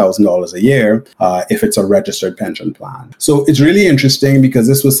 $50,000 a year if it's a registered pension plan. So it's really interesting because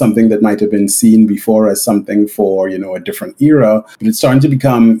this was something that might have been seen before as something for, a different era, but it's starting to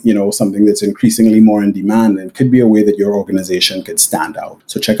become, something that's increasingly more in demand and could be a way that your organization could stand out.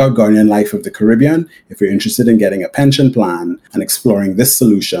 So check out Guardian Life of the Caribbean if you're interested in getting a pension plan and exploring this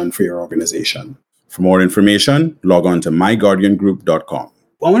solution for your organization. For more information, log on to myguardiangroup.com.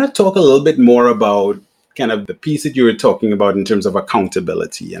 I want to talk a little bit more about kind of the piece that you were talking about in terms of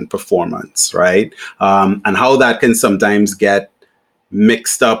accountability and performance, right? And how that can sometimes get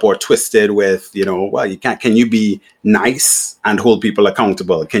mixed up or twisted with, can you be nice and hold people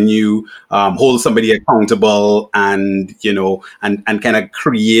accountable? Can you hold somebody accountable and kind of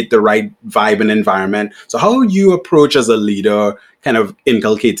create the right vibe and environment? So how would you approach as a leader kind of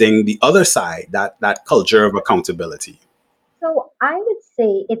inculcating the other side, that culture of accountability? So I would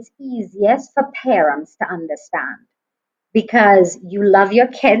say it's easiest for parents to understand because you love your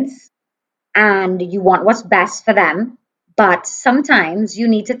kids and you want what's best for them, but sometimes you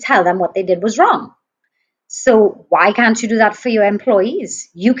need to tell them what they did was wrong. So why can't you do that for your employees?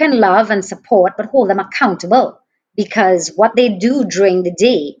 You can love and support, but hold them accountable because what they do during the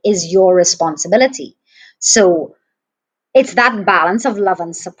day is your responsibility. So it's that balance of love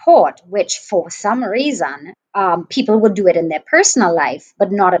and support, which for some reason, people would do it in their personal life,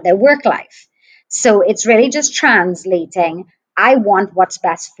 but not at their work life. So it's really just translating. I want what's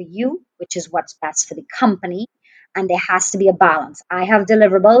best for you, which is what's best for the company. And there has to be a balance. I have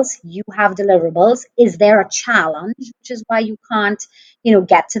deliverables, you have deliverables. Is there a challenge, which is why you can't,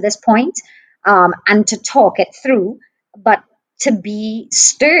 get to this point, and to talk it through. But to be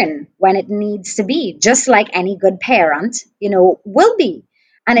stern when it needs to be, just like any good parent, will be.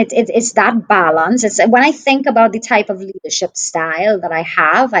 And it's that balance. It's when I think about the type of leadership style that I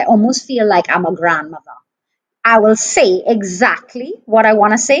have, I almost feel like I'm a grandmother. I will say exactly what I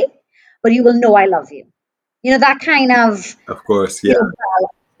want to say, but you will know I love you. That kind of course, yeah.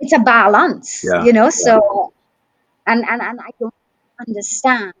 It's a balance, yeah. So, and I don't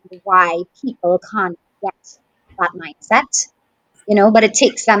understand why people can't get that mindset, but it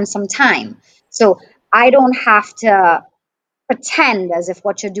takes them some time. So I don't have to pretend as if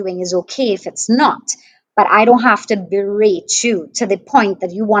what you're doing is okay if it's not, but I don't have to berate you to the point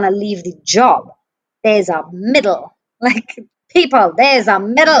that you want to leave the job. There's a middle, like people, there's a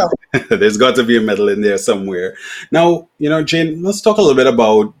middle. There's got to be a middle in there somewhere. Now, Jane, let's talk a little bit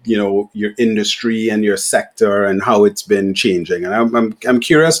about, your industry and your sector and how it's been changing. And I'm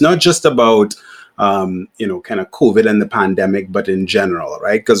curious, not just about, kind of COVID and the pandemic, but in general,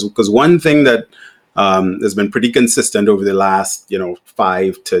 right? Because one thing that has been pretty consistent over the last,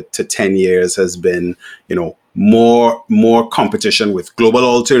 5 to 10 years has been, more competition with global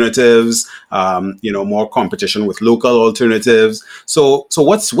alternatives, more competition with local alternatives. So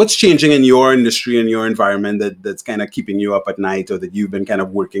what's changing in your industry and your environment that's kind of keeping you up at night, or that you've been kind of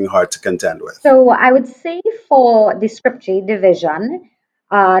working hard to contend with? So I would say for the Scripture division,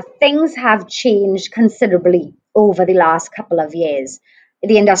 things have changed considerably over the last couple of years.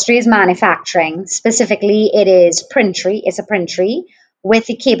 The industry is manufacturing. Specifically, it is printry. It's a printry with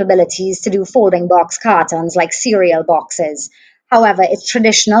the capabilities to do folding box cartons like cereal boxes. However, its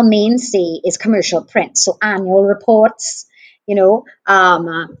traditional mainstay is commercial print. So annual reports,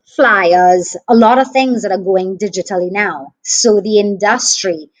 flyers, a lot of things that are going digitally now. So the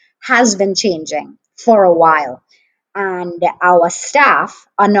industry has been changing for a while. And our staff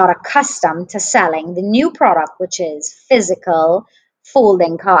are not accustomed to selling the new product, which is physical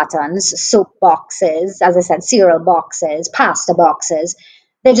folding cartons, soap boxes, as I said, cereal boxes, pasta boxes.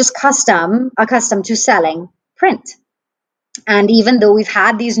 They're just accustomed to selling print. And even though we've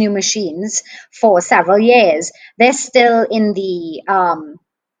had these new machines for several years, they're still in the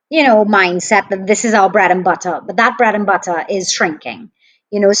mindset that this is our bread and butter. But that bread and butter is shrinking.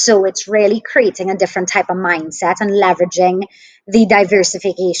 So it's really creating a different type of mindset and leveraging the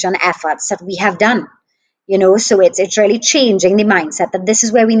diversification efforts that we have done. So it's really changing the mindset that this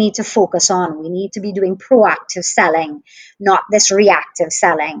is where we need to focus on. We need to be doing proactive selling, not this reactive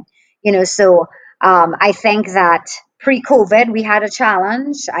selling. So I think that pre-COVID we had a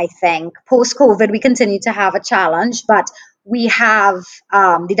challenge. I think post-COVID we continue to have a challenge, but we have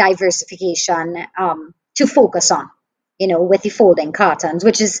the diversification to focus on. With the folding cartons,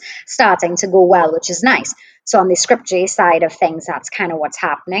 which is starting to go well, which is nice. So on the Scripture side of things, that's kind of what's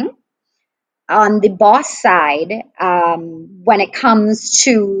happening. On the boss side, when it comes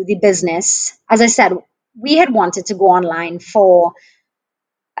to the business, as I said, we had wanted to go online for,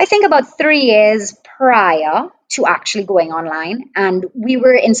 I think, about 3 years prior to actually going online. And we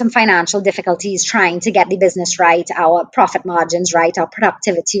were in some financial difficulties trying to get the business right, our profit margins right, our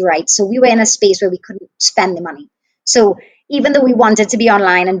productivity right. So we were in a space where we couldn't spend the money. So even though we wanted to be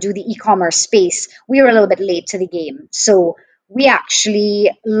online and do the e-commerce space, we were a little bit late to the game. So we actually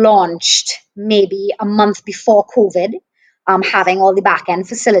launched maybe a month before COVID, having all the back end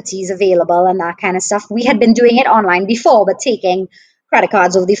facilities available and that kind of stuff. We had been doing it online before, but taking credit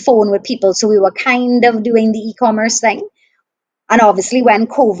cards over the phone with people. So we were kind of doing the e-commerce thing. And obviously when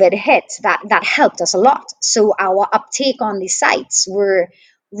COVID hit, that helped us a lot. So our uptake on the sites were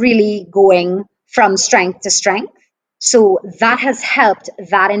really going from strength to strength. So that has helped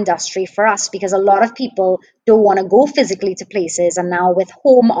that industry for us because a lot of people don't want to go physically to places. And now with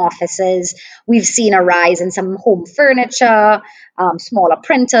home offices, we've seen a rise in some home furniture, smaller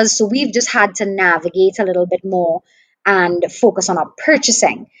printers. So we've just had to navigate a little bit more and focus on our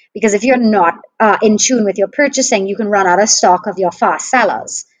purchasing. Because if you're not in tune with your purchasing, you can run out of stock of your fast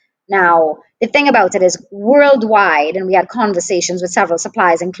sellers. Now, the thing about it is worldwide, and we had conversations with several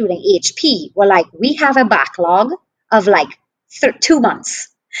suppliers, including HP, were like, we have a backlog of like 2 months,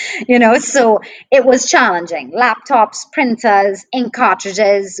 so it was challenging. Laptops, printers, ink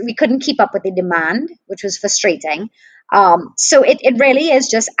cartridges, we couldn't keep up with the demand, which was frustrating. So it really is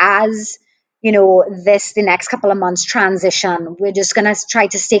just as the next couple of months transition, we're just going to try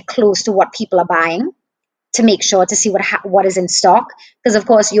to stay close to what people are buying to make sure to see what is in stock. Because of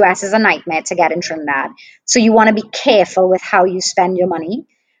course, US is a nightmare to get in Trinidad. So you want to be careful with how you spend your money.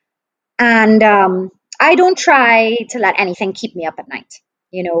 And I don't try to let anything keep me up at night.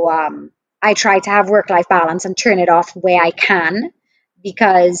 I try to have work-life balance and turn it off where I can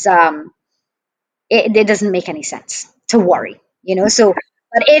because it doesn't make any sense to worry, So,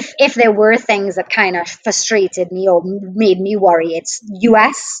 but if there were things that kind of frustrated me or made me worry, it's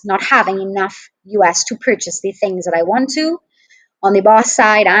US, not having enough US to purchase the things that I want to on the Boss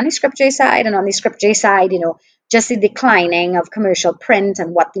side and the ScriptJ side. And on the ScriptJ side, just the declining of commercial print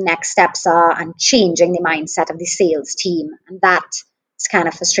and what the next steps are and changing the mindset of the sales team. And that is kind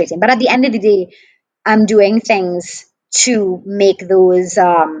of frustrating. But at the end of the day, I'm doing things to make those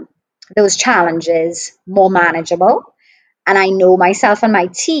challenges more manageable. And I know myself and my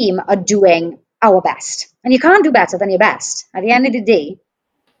team are doing our best. And you can't do better than your best. At the end of the day,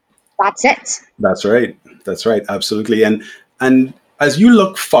 that's it. That's right. That's right. Absolutely. And as you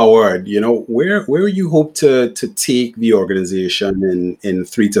look forward, where you hope to take the organization in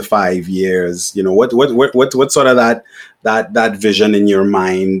 3 to 5 years, what sort of that vision in your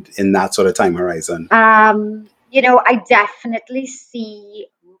mind in that sort of time horizon? I definitely see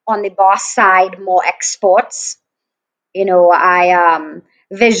on the Boss side more exports. I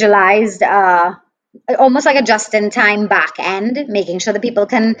visualized almost like a just-in-time back end, making sure that people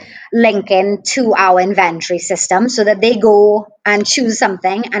can link in to our inventory system so that they go and choose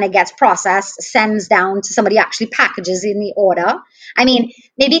something and it gets processed, sends down to somebody who actually packages in the order. I mean,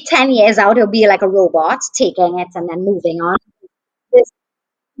 maybe 10 years out, it'll be like a robot taking it and then moving on.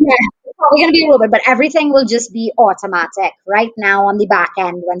 Yeah, it's probably going to be a robot, but everything will just be automatic. Right now on the back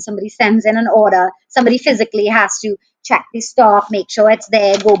end, when somebody sends in an order, somebody physically has to check the stock, make sure it's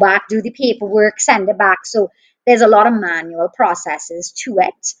there, go back, do the paperwork, send it back. So there's a lot of manual processes to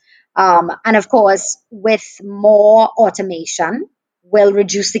it. And of course, with more automation, will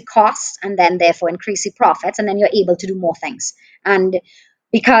reduce the cost and then therefore increase the profits. And then you're able to do more things. And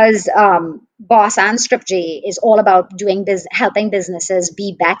because Boss and ScriptJ is all about helping businesses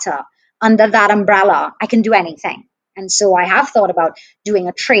be better. Under that umbrella, I can do anything. And so I have thought about doing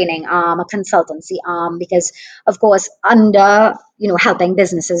a training arm, a consultancy arm, because of course, under helping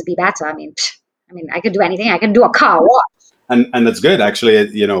businesses be better. I mean, I could do anything. I could do a car wash. And that's good, actually,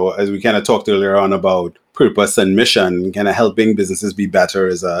 as we kind of talked earlier on about purpose and mission, kind of helping businesses be better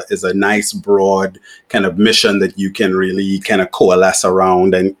is a nice, broad kind of mission that you can really kind of coalesce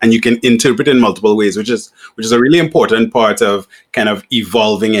around and you can interpret in multiple ways, which is a really important part of kind of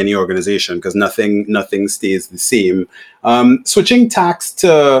evolving any organization because nothing stays the same. Switching tacks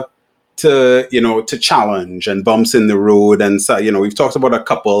to challenge and bumps in the road. And so, we've talked about a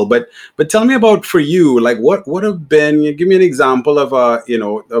couple, but tell me about for you, like what have been, give me an example of of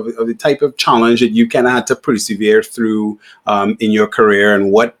the type of challenge that you kind of had to persevere through in your career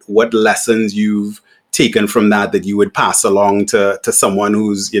and what lessons you've taken from that you would pass along to someone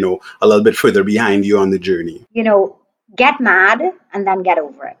who's, a little bit further behind you on the journey. Get mad and then get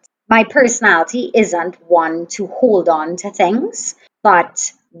over it. My personality isn't one to hold on to things,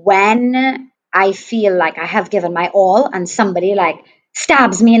 but when I feel like I have given my all and somebody like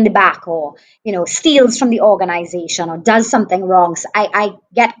stabs me in the back or, steals from the organization or does something wrong, so I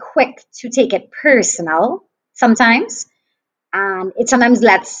get quick to take it personal sometimes, and it sometimes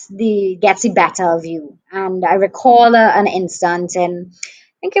gets the better of you. And I recall an instance in,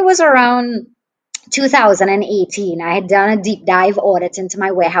 I think it was around 2018. I had done a deep dive audit into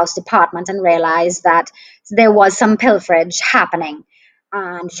my warehouse department and realized that there was some pilferage happening,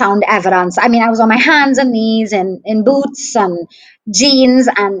 and found evidence. I mean, I was on my hands and knees in boots and jeans,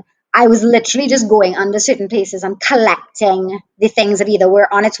 and I was literally just going under certain places and collecting the things that either were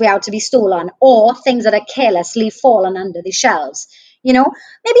on its way out to be stolen or things that are carelessly fallen under the shelves.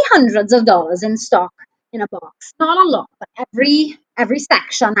 Maybe hundreds of dollars in stock in a box. Not a lot, but every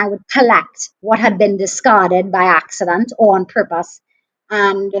section I would collect what had been discarded by accident or on purpose.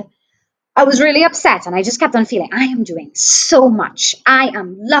 And I was really upset, and I just kept on feeling I am doing so much. I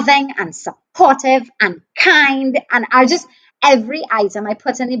am loving and supportive and kind, and every item I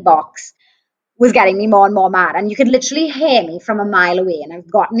put in the box was getting me more and more mad. And you could literally hear me from a mile away. And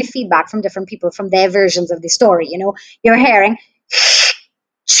I've gotten the feedback from different people from their versions of the story. You're hearing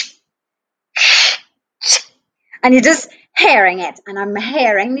and you're just hearing it. And I'm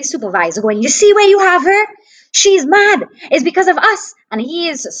hearing the supervisor going, "You see where you have her? She's mad. It's because of us." And he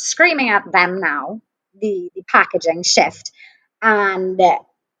is screaming at them now, the packaging shift. And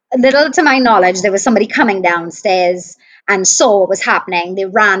little to my knowledge, there was somebody coming downstairs and saw what was happening. They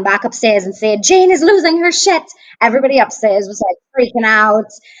ran back upstairs and said, "Jane is losing her shit." Everybody upstairs was like freaking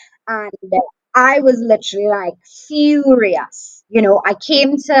out. And I was literally like furious. I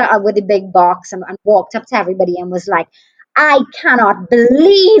came to with a big box and walked up to everybody and was like, "I cannot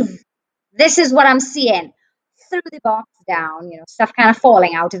believe this is what I'm seeing." Threw the box down, stuff kind of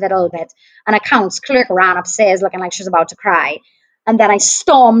falling out of it a little bit. An accounts clerk ran upstairs looking like she was about to cry. And then I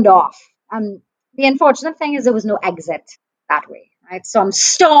stormed off. The unfortunate thing is there was no exit that way, right? So I'm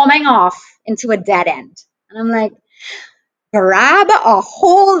storming off into a dead end. And I'm like, grab a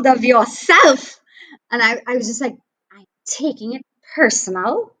hold of yourself. And I was just like, I'm taking it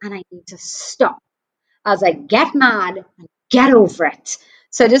personal and I need to stop. I was like, get mad and get over it.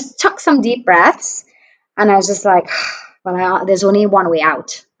 So I just took some deep breaths and I was just like, well, there's only one way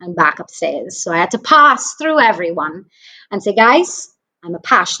out. I'm back upstairs. So I had to pass through everyone and say, "Guys, I'm a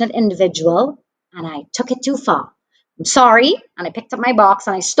passionate individual and I took it too far. I'm sorry." And I picked up my box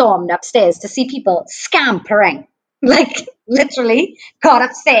and I stormed upstairs to see people scampering. Like literally got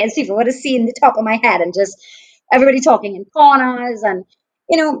upstairs. People would have seen the top of my head and just everybody talking in corners. And,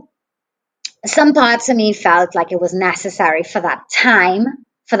 some parts of me felt like it was necessary for that time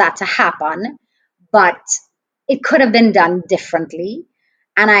for that to happen, but it could have been done differently.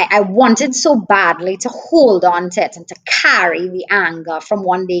 And I wanted so badly to hold on to it and to carry the anger from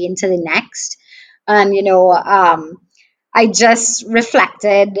one day into the next. And, I just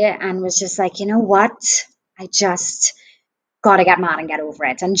reflected and was just like, you know what? I just got to get mad and get over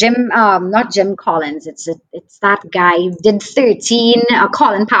it. And not Jim Collins, it's that guy who did 13,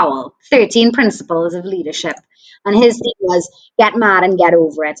 Colin Powell, 13 Principles of Leadership. And his thing was get mad and get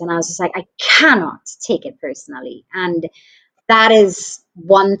over it. And I was just like, I cannot take it personally. And that is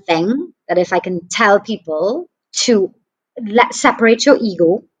one thing that if I can tell people to separate your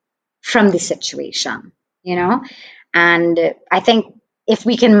ego from the situation, and I think if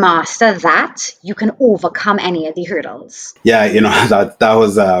we can master that, you can overcome any of the hurdles. Yeah, that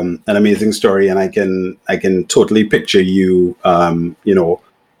was an amazing story, and I can totally picture you,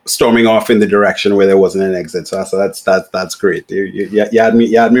 storming off in the direction where there wasn't an exit. So that's great. You had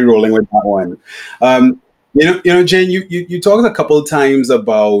me rolling with that one. Jane, you talked a couple of times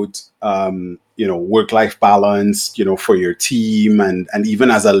about work-life balance, for your team and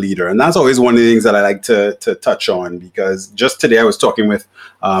even as a leader. And that's always one of the things that I like to touch on, because just today I was talking with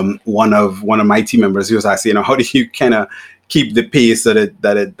one of my team members. He was asking, how do you kind of keep the pace that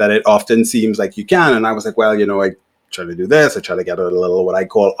it often seems like you can? And I was like, well, I try to do this. I try to get a little what I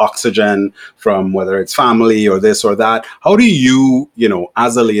call oxygen from whether it's family or this or that. How do you,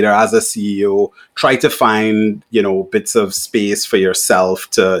 as a leader, as a CEO, try to find, bits of space for yourself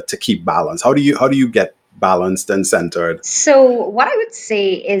to keep balance? How do you get balanced and centered? So what I would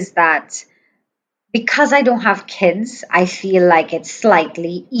say is that because I don't have kids, I feel like it's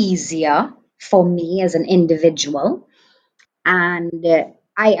slightly easier for me as an individual. And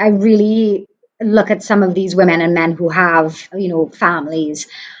I really look at some of these women and men who have, families,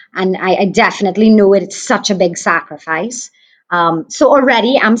 and I definitely know it's such a big sacrifice. So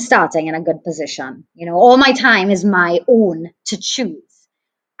already I'm starting in a good position. All my time is my own to choose.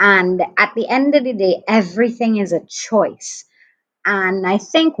 And at the end of the day, everything is a choice. And I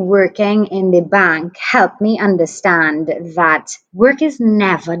think working in the bank helped me understand that work is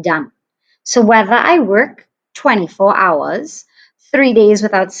never done. So whether I work 24 hours, 3 days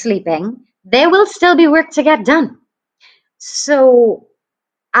without sleeping, there will still be work to get done. So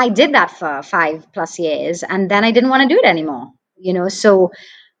I did that for 5+ years, and then I didn't want to do it anymore. So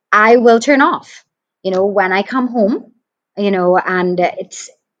I will turn off, when I come home, and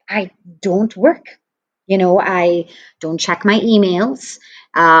I don't work. I don't check my emails.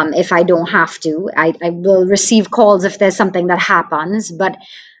 If I don't have to, I will receive calls if there's something that happens, but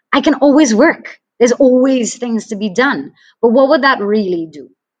I can always work. There's always things to be done. But what would that really do?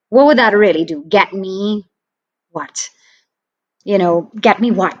 What would that really do? Get me what? Get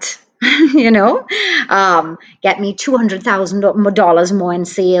me what? you know, get me $200,000 more in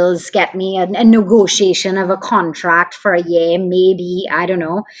sales, get me a negotiation of a contract for a year, maybe, I don't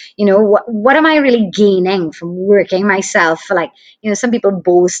know. What am I really gaining from working myself for, like, some people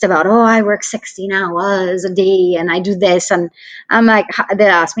boast about, oh, I work 16 hours a day and I do this. And I'm like, they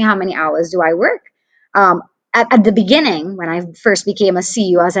ask me how many hours do I work? At the beginning, when I first became a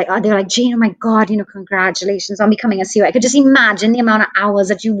CEO, I was like, they're like, Jane, oh my God, congratulations on becoming a CEO. I could just imagine the amount of hours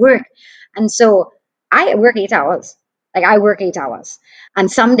that you work. And so I work 8 hours. Like, I work 8 hours.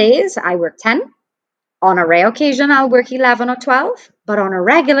 And some days I work 10. On a rare occasion, I'll work 11 or 12. But on a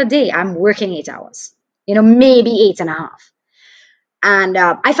regular day, I'm working 8 hours, maybe 8.5. And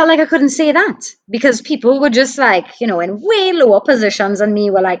I felt like I couldn't say that because people were just like, in way lower positions than me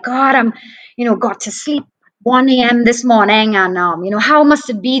were like, God, I'm, got to sleep 1 a.m. this morning. And, how must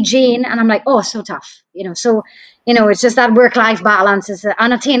it be, Jane? And I'm like, oh, so tough. It's just that work-life balance is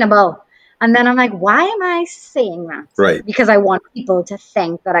unattainable. And then I'm like, why am I saying that? Right. Because I want people to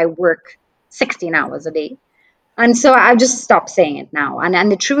think that I work 16 hours a day. And so I just stopped saying it now.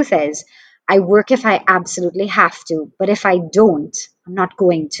 And the truth is, I work if I absolutely have to, but if I don't, I'm not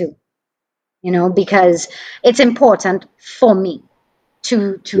going to, because it's important for me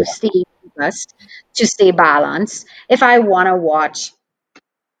to stay focused, to stay balanced. If I want to watch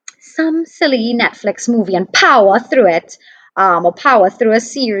some silly Netflix movie and power through it, or power through a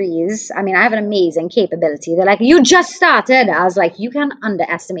series, I mean, I have an amazing capability. They're like, you just started. I was like, you can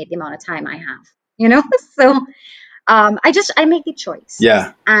underestimate the amount of time I have, so I make the choice.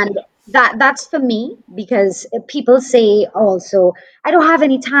 Yeah. And that's for me, because people say also, I don't have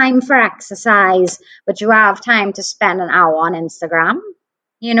any time for exercise, but you have time to spend an hour on Instagram.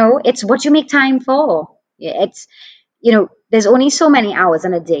 It's what you make time for. It's, there's only so many hours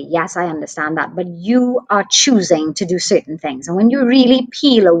in a day. Yes, I understand that, but you are choosing to do certain things. And when you really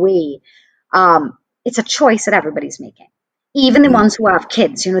peel away, it's a choice that everybody's making. Even the ones who have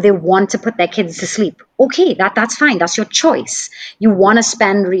kids, they want to put their kids to sleep. Okay, that's fine. That's your choice. You want to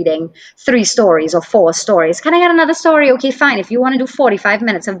spend reading 3 stories or 4 stories. Can I get another story? Okay, fine. If you want to do 45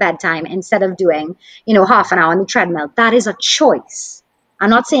 minutes of bedtime instead of doing, half an hour on the treadmill, that is a choice. I'm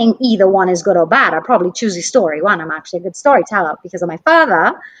not saying either one is good or bad. I probably choose the story one. I'm actually a good storyteller because of my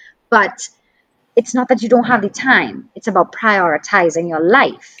father. But it's not that you don't have the time. It's about prioritizing your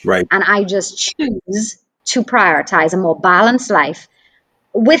life. Right. And I just choose to prioritize a more balanced life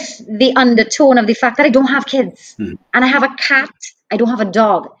with the undertone of the fact that I don't have kids. And I have a cat. I don't have a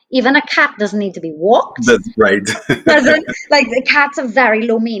dog. Even a cat doesn't need to be walked. That's right. Like, the cats are very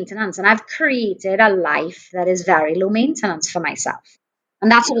low maintenance. And I've created a life that is very low maintenance for myself.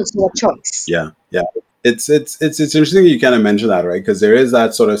 And that's also a choice. Yeah. Yeah. It's interesting you kind of mention that, right? Because there is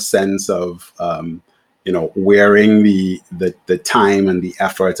that sort of sense of, wearing the time and the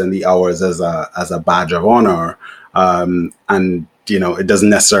effort and the hours as a badge of honor. And, it doesn't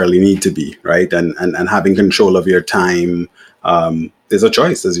necessarily need to be, right? And having control of your time is a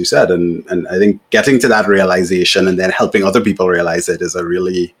choice, as you said. And I think getting to that realization and then helping other people realize it is a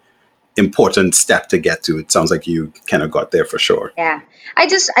really important step to get to. It sounds like you kind of got there for sure. Yeah.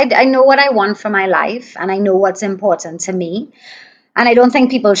 I know what I want for my life, and I know what's important to me. And I don't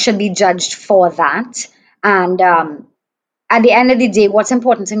think people should be judged for that. And at the end of the day, what's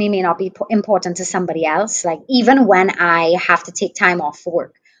important to me may not be important to somebody else. Like, even when I have to take time off for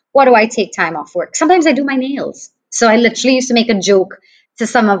work, what do I take time off work? Sometimes I do my nails. So I literally used to make a joke to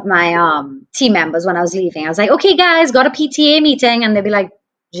some of my team members when I was leaving. I was like, okay, guys, got a PTA meeting. And they'd be like,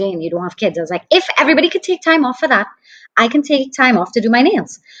 Jane, you don't have kids. I was like, if everybody could take time off for that, I can take time off to do my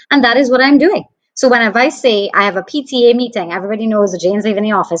nails. And that is what I'm doing. So whenever I say I have a PTA meeting, everybody knows that Jane's leaving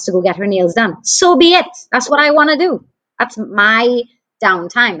the office to go get her nails done. So be it. That's what I want to do. That's my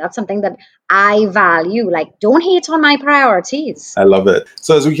downtime. That's something that I value. Like, don't hate on my priorities. I love it.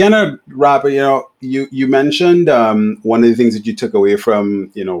 So as we kind of wrap, you mentioned one of the things that you took away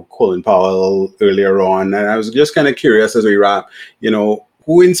from, Colin Powell earlier on. And I was just kind of curious as we wrap,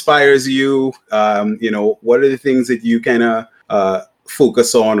 who inspires you? What are the things that you kind of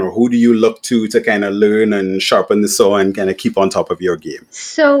focus on, or who do you look to kind of learn and sharpen the saw and kind of keep on top of your game?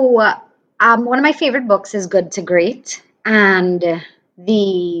 So One of my favorite books is Good to Great, and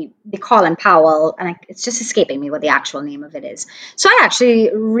the Colin Powell, and it's just escaping me what the actual name of it is. So I actually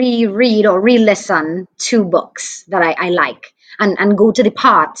reread or re-listen to books that I like, and go to the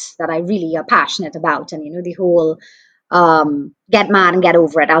parts that I really are passionate about, and the whole get mad and get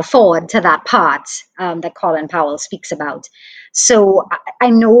over it. I'll forward to that part that Colin Powell speaks about. So I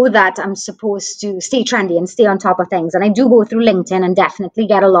know that I'm supposed to stay trendy and stay on top of things. And I do go through LinkedIn and definitely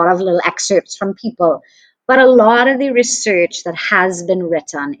get a lot of little excerpts from people. But a lot of the research that has been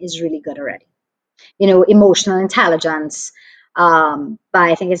written is really good already. Emotional Intelligence by,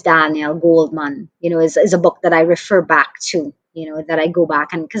 I think it's Daniel Goleman, is a book that I refer back to, that I go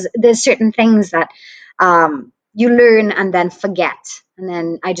back, and because there's certain things that you learn and then forget. And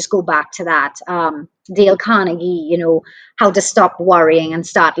then I just go back to that. Dale Carnegie, How to Stop Worrying and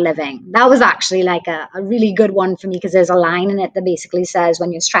Start Living. That was actually like a really good one for me, because there's a line in it that basically says,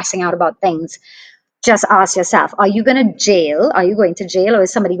 when you're stressing out about things, just ask yourself, are you going to jail? Are you going to jail, or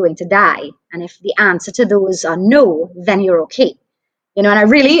is somebody going to die? And if the answer to those are no, then you're okay.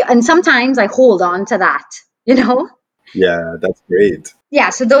 And sometimes I hold on to that, Yeah, that's great.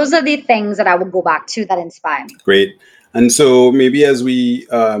 Yeah, so those are the things that I would go back to that inspire me. Great. And so maybe as we,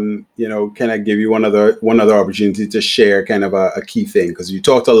 kind of give you one other opportunity to share kind of a key thing, because you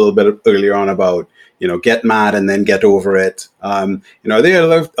talked a little bit earlier on about, get mad and then get over it. Are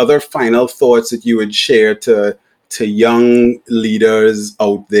there other final thoughts that you would share to young leaders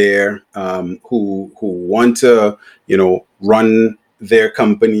out there who want to, run their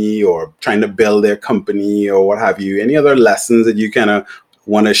company or trying to build their company or what have you? Any other lessons that you kind of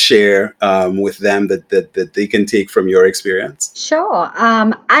want to share with them that they can take from your experience? Sure.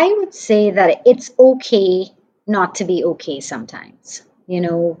 I would say that it's okay not to be okay sometimes,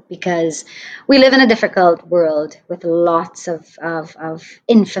 because we live in a difficult world with lots of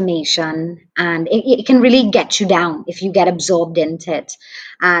information, and it can really get you down if you get absorbed into it.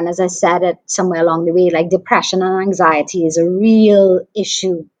 And as I said it somewhere along the way, like depression and anxiety is a real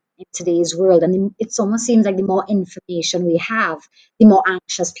issue in today's world. And it almost seems like the more information we have, the more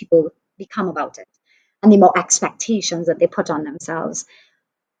anxious people become about it, and the more expectations that they put on themselves.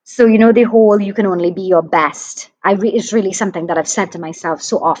 So, the whole you can only be your best, is really something that I've said to myself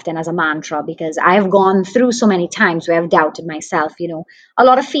so often as a mantra, because I have gone through so many times where I've doubted myself. A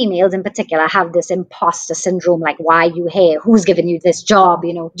lot of females in particular have this imposter syndrome, like, why are you here? Who's given you this job?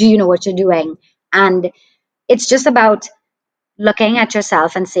 Do you know what you're doing? And it's just about looking at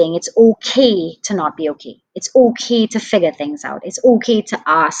yourself and saying it's okay to not be okay. It's okay to figure things out. It's okay to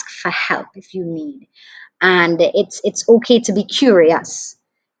ask for help if you need. And it's okay to be curious.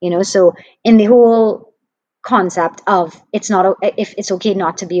 So in the whole concept of if it's okay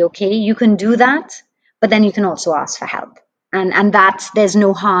not to be okay, you can do that, but then you can also ask for help. And there's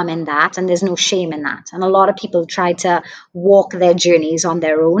no harm in that, and there's no shame in that. And a lot of people try to walk their journeys on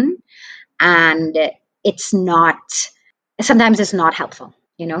their own, and sometimes it's not helpful,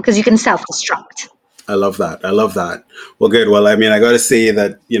 because you can self-destruct. I love that. Well, good. Well, I mean, I got to say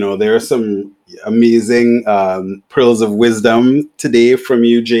that, there are some amazing pearls of wisdom today from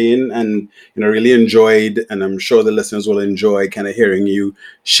you, Jane, and, really enjoyed, and I'm sure the listeners will enjoy kind of hearing you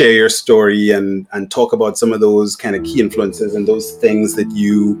share your story and talk about some of those kind of key influences and those things that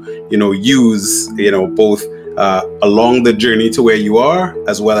you use, both along the journey to where you are,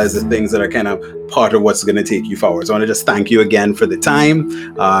 as well as the things that are kind of part of what's going to take you forward. So I want to just thank you again for the time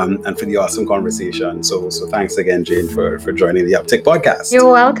and for the awesome conversation. So thanks again, Jane, for joining the Uptick podcast.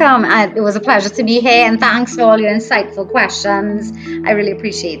 You're welcome. It was a pleasure to be here, and thanks for all your insightful questions. I really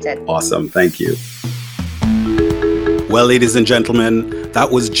appreciate it. Awesome. Thank you. Well, ladies and gentlemen,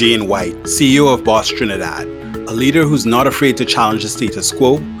 that was Jane White, CEO of Boss Trinidad, a leader who's not afraid to challenge the status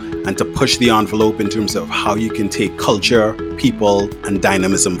quo and to push the envelope in terms of how you can take culture, people, and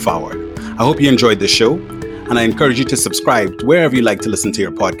dynamism forward. I hope you enjoyed this show, and I encourage you to subscribe to wherever you like to listen to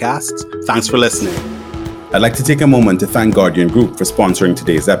your podcasts. Thanks for listening. I'd like to take a moment to thank Guardian Group for sponsoring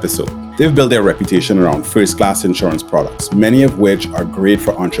today's episode. They've built their reputation around first-class insurance products, many of which are great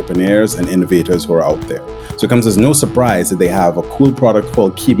for entrepreneurs and innovators who are out there. So it comes as no surprise that they have a cool product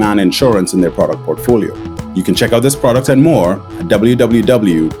called Keyman Insurance in their product portfolio. You can check out this product and more at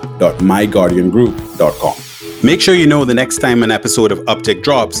www.myguardiangroup.com. Make sure you know the next time an episode of Uptick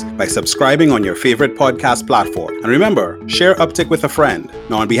drops by subscribing on your favorite podcast platform. And remember, share Uptick with a friend.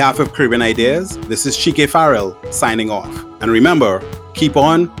 Now, on behalf of Caribbean Ideas, this is Chike Farrell signing off. And remember, keep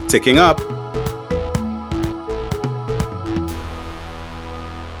on ticking up.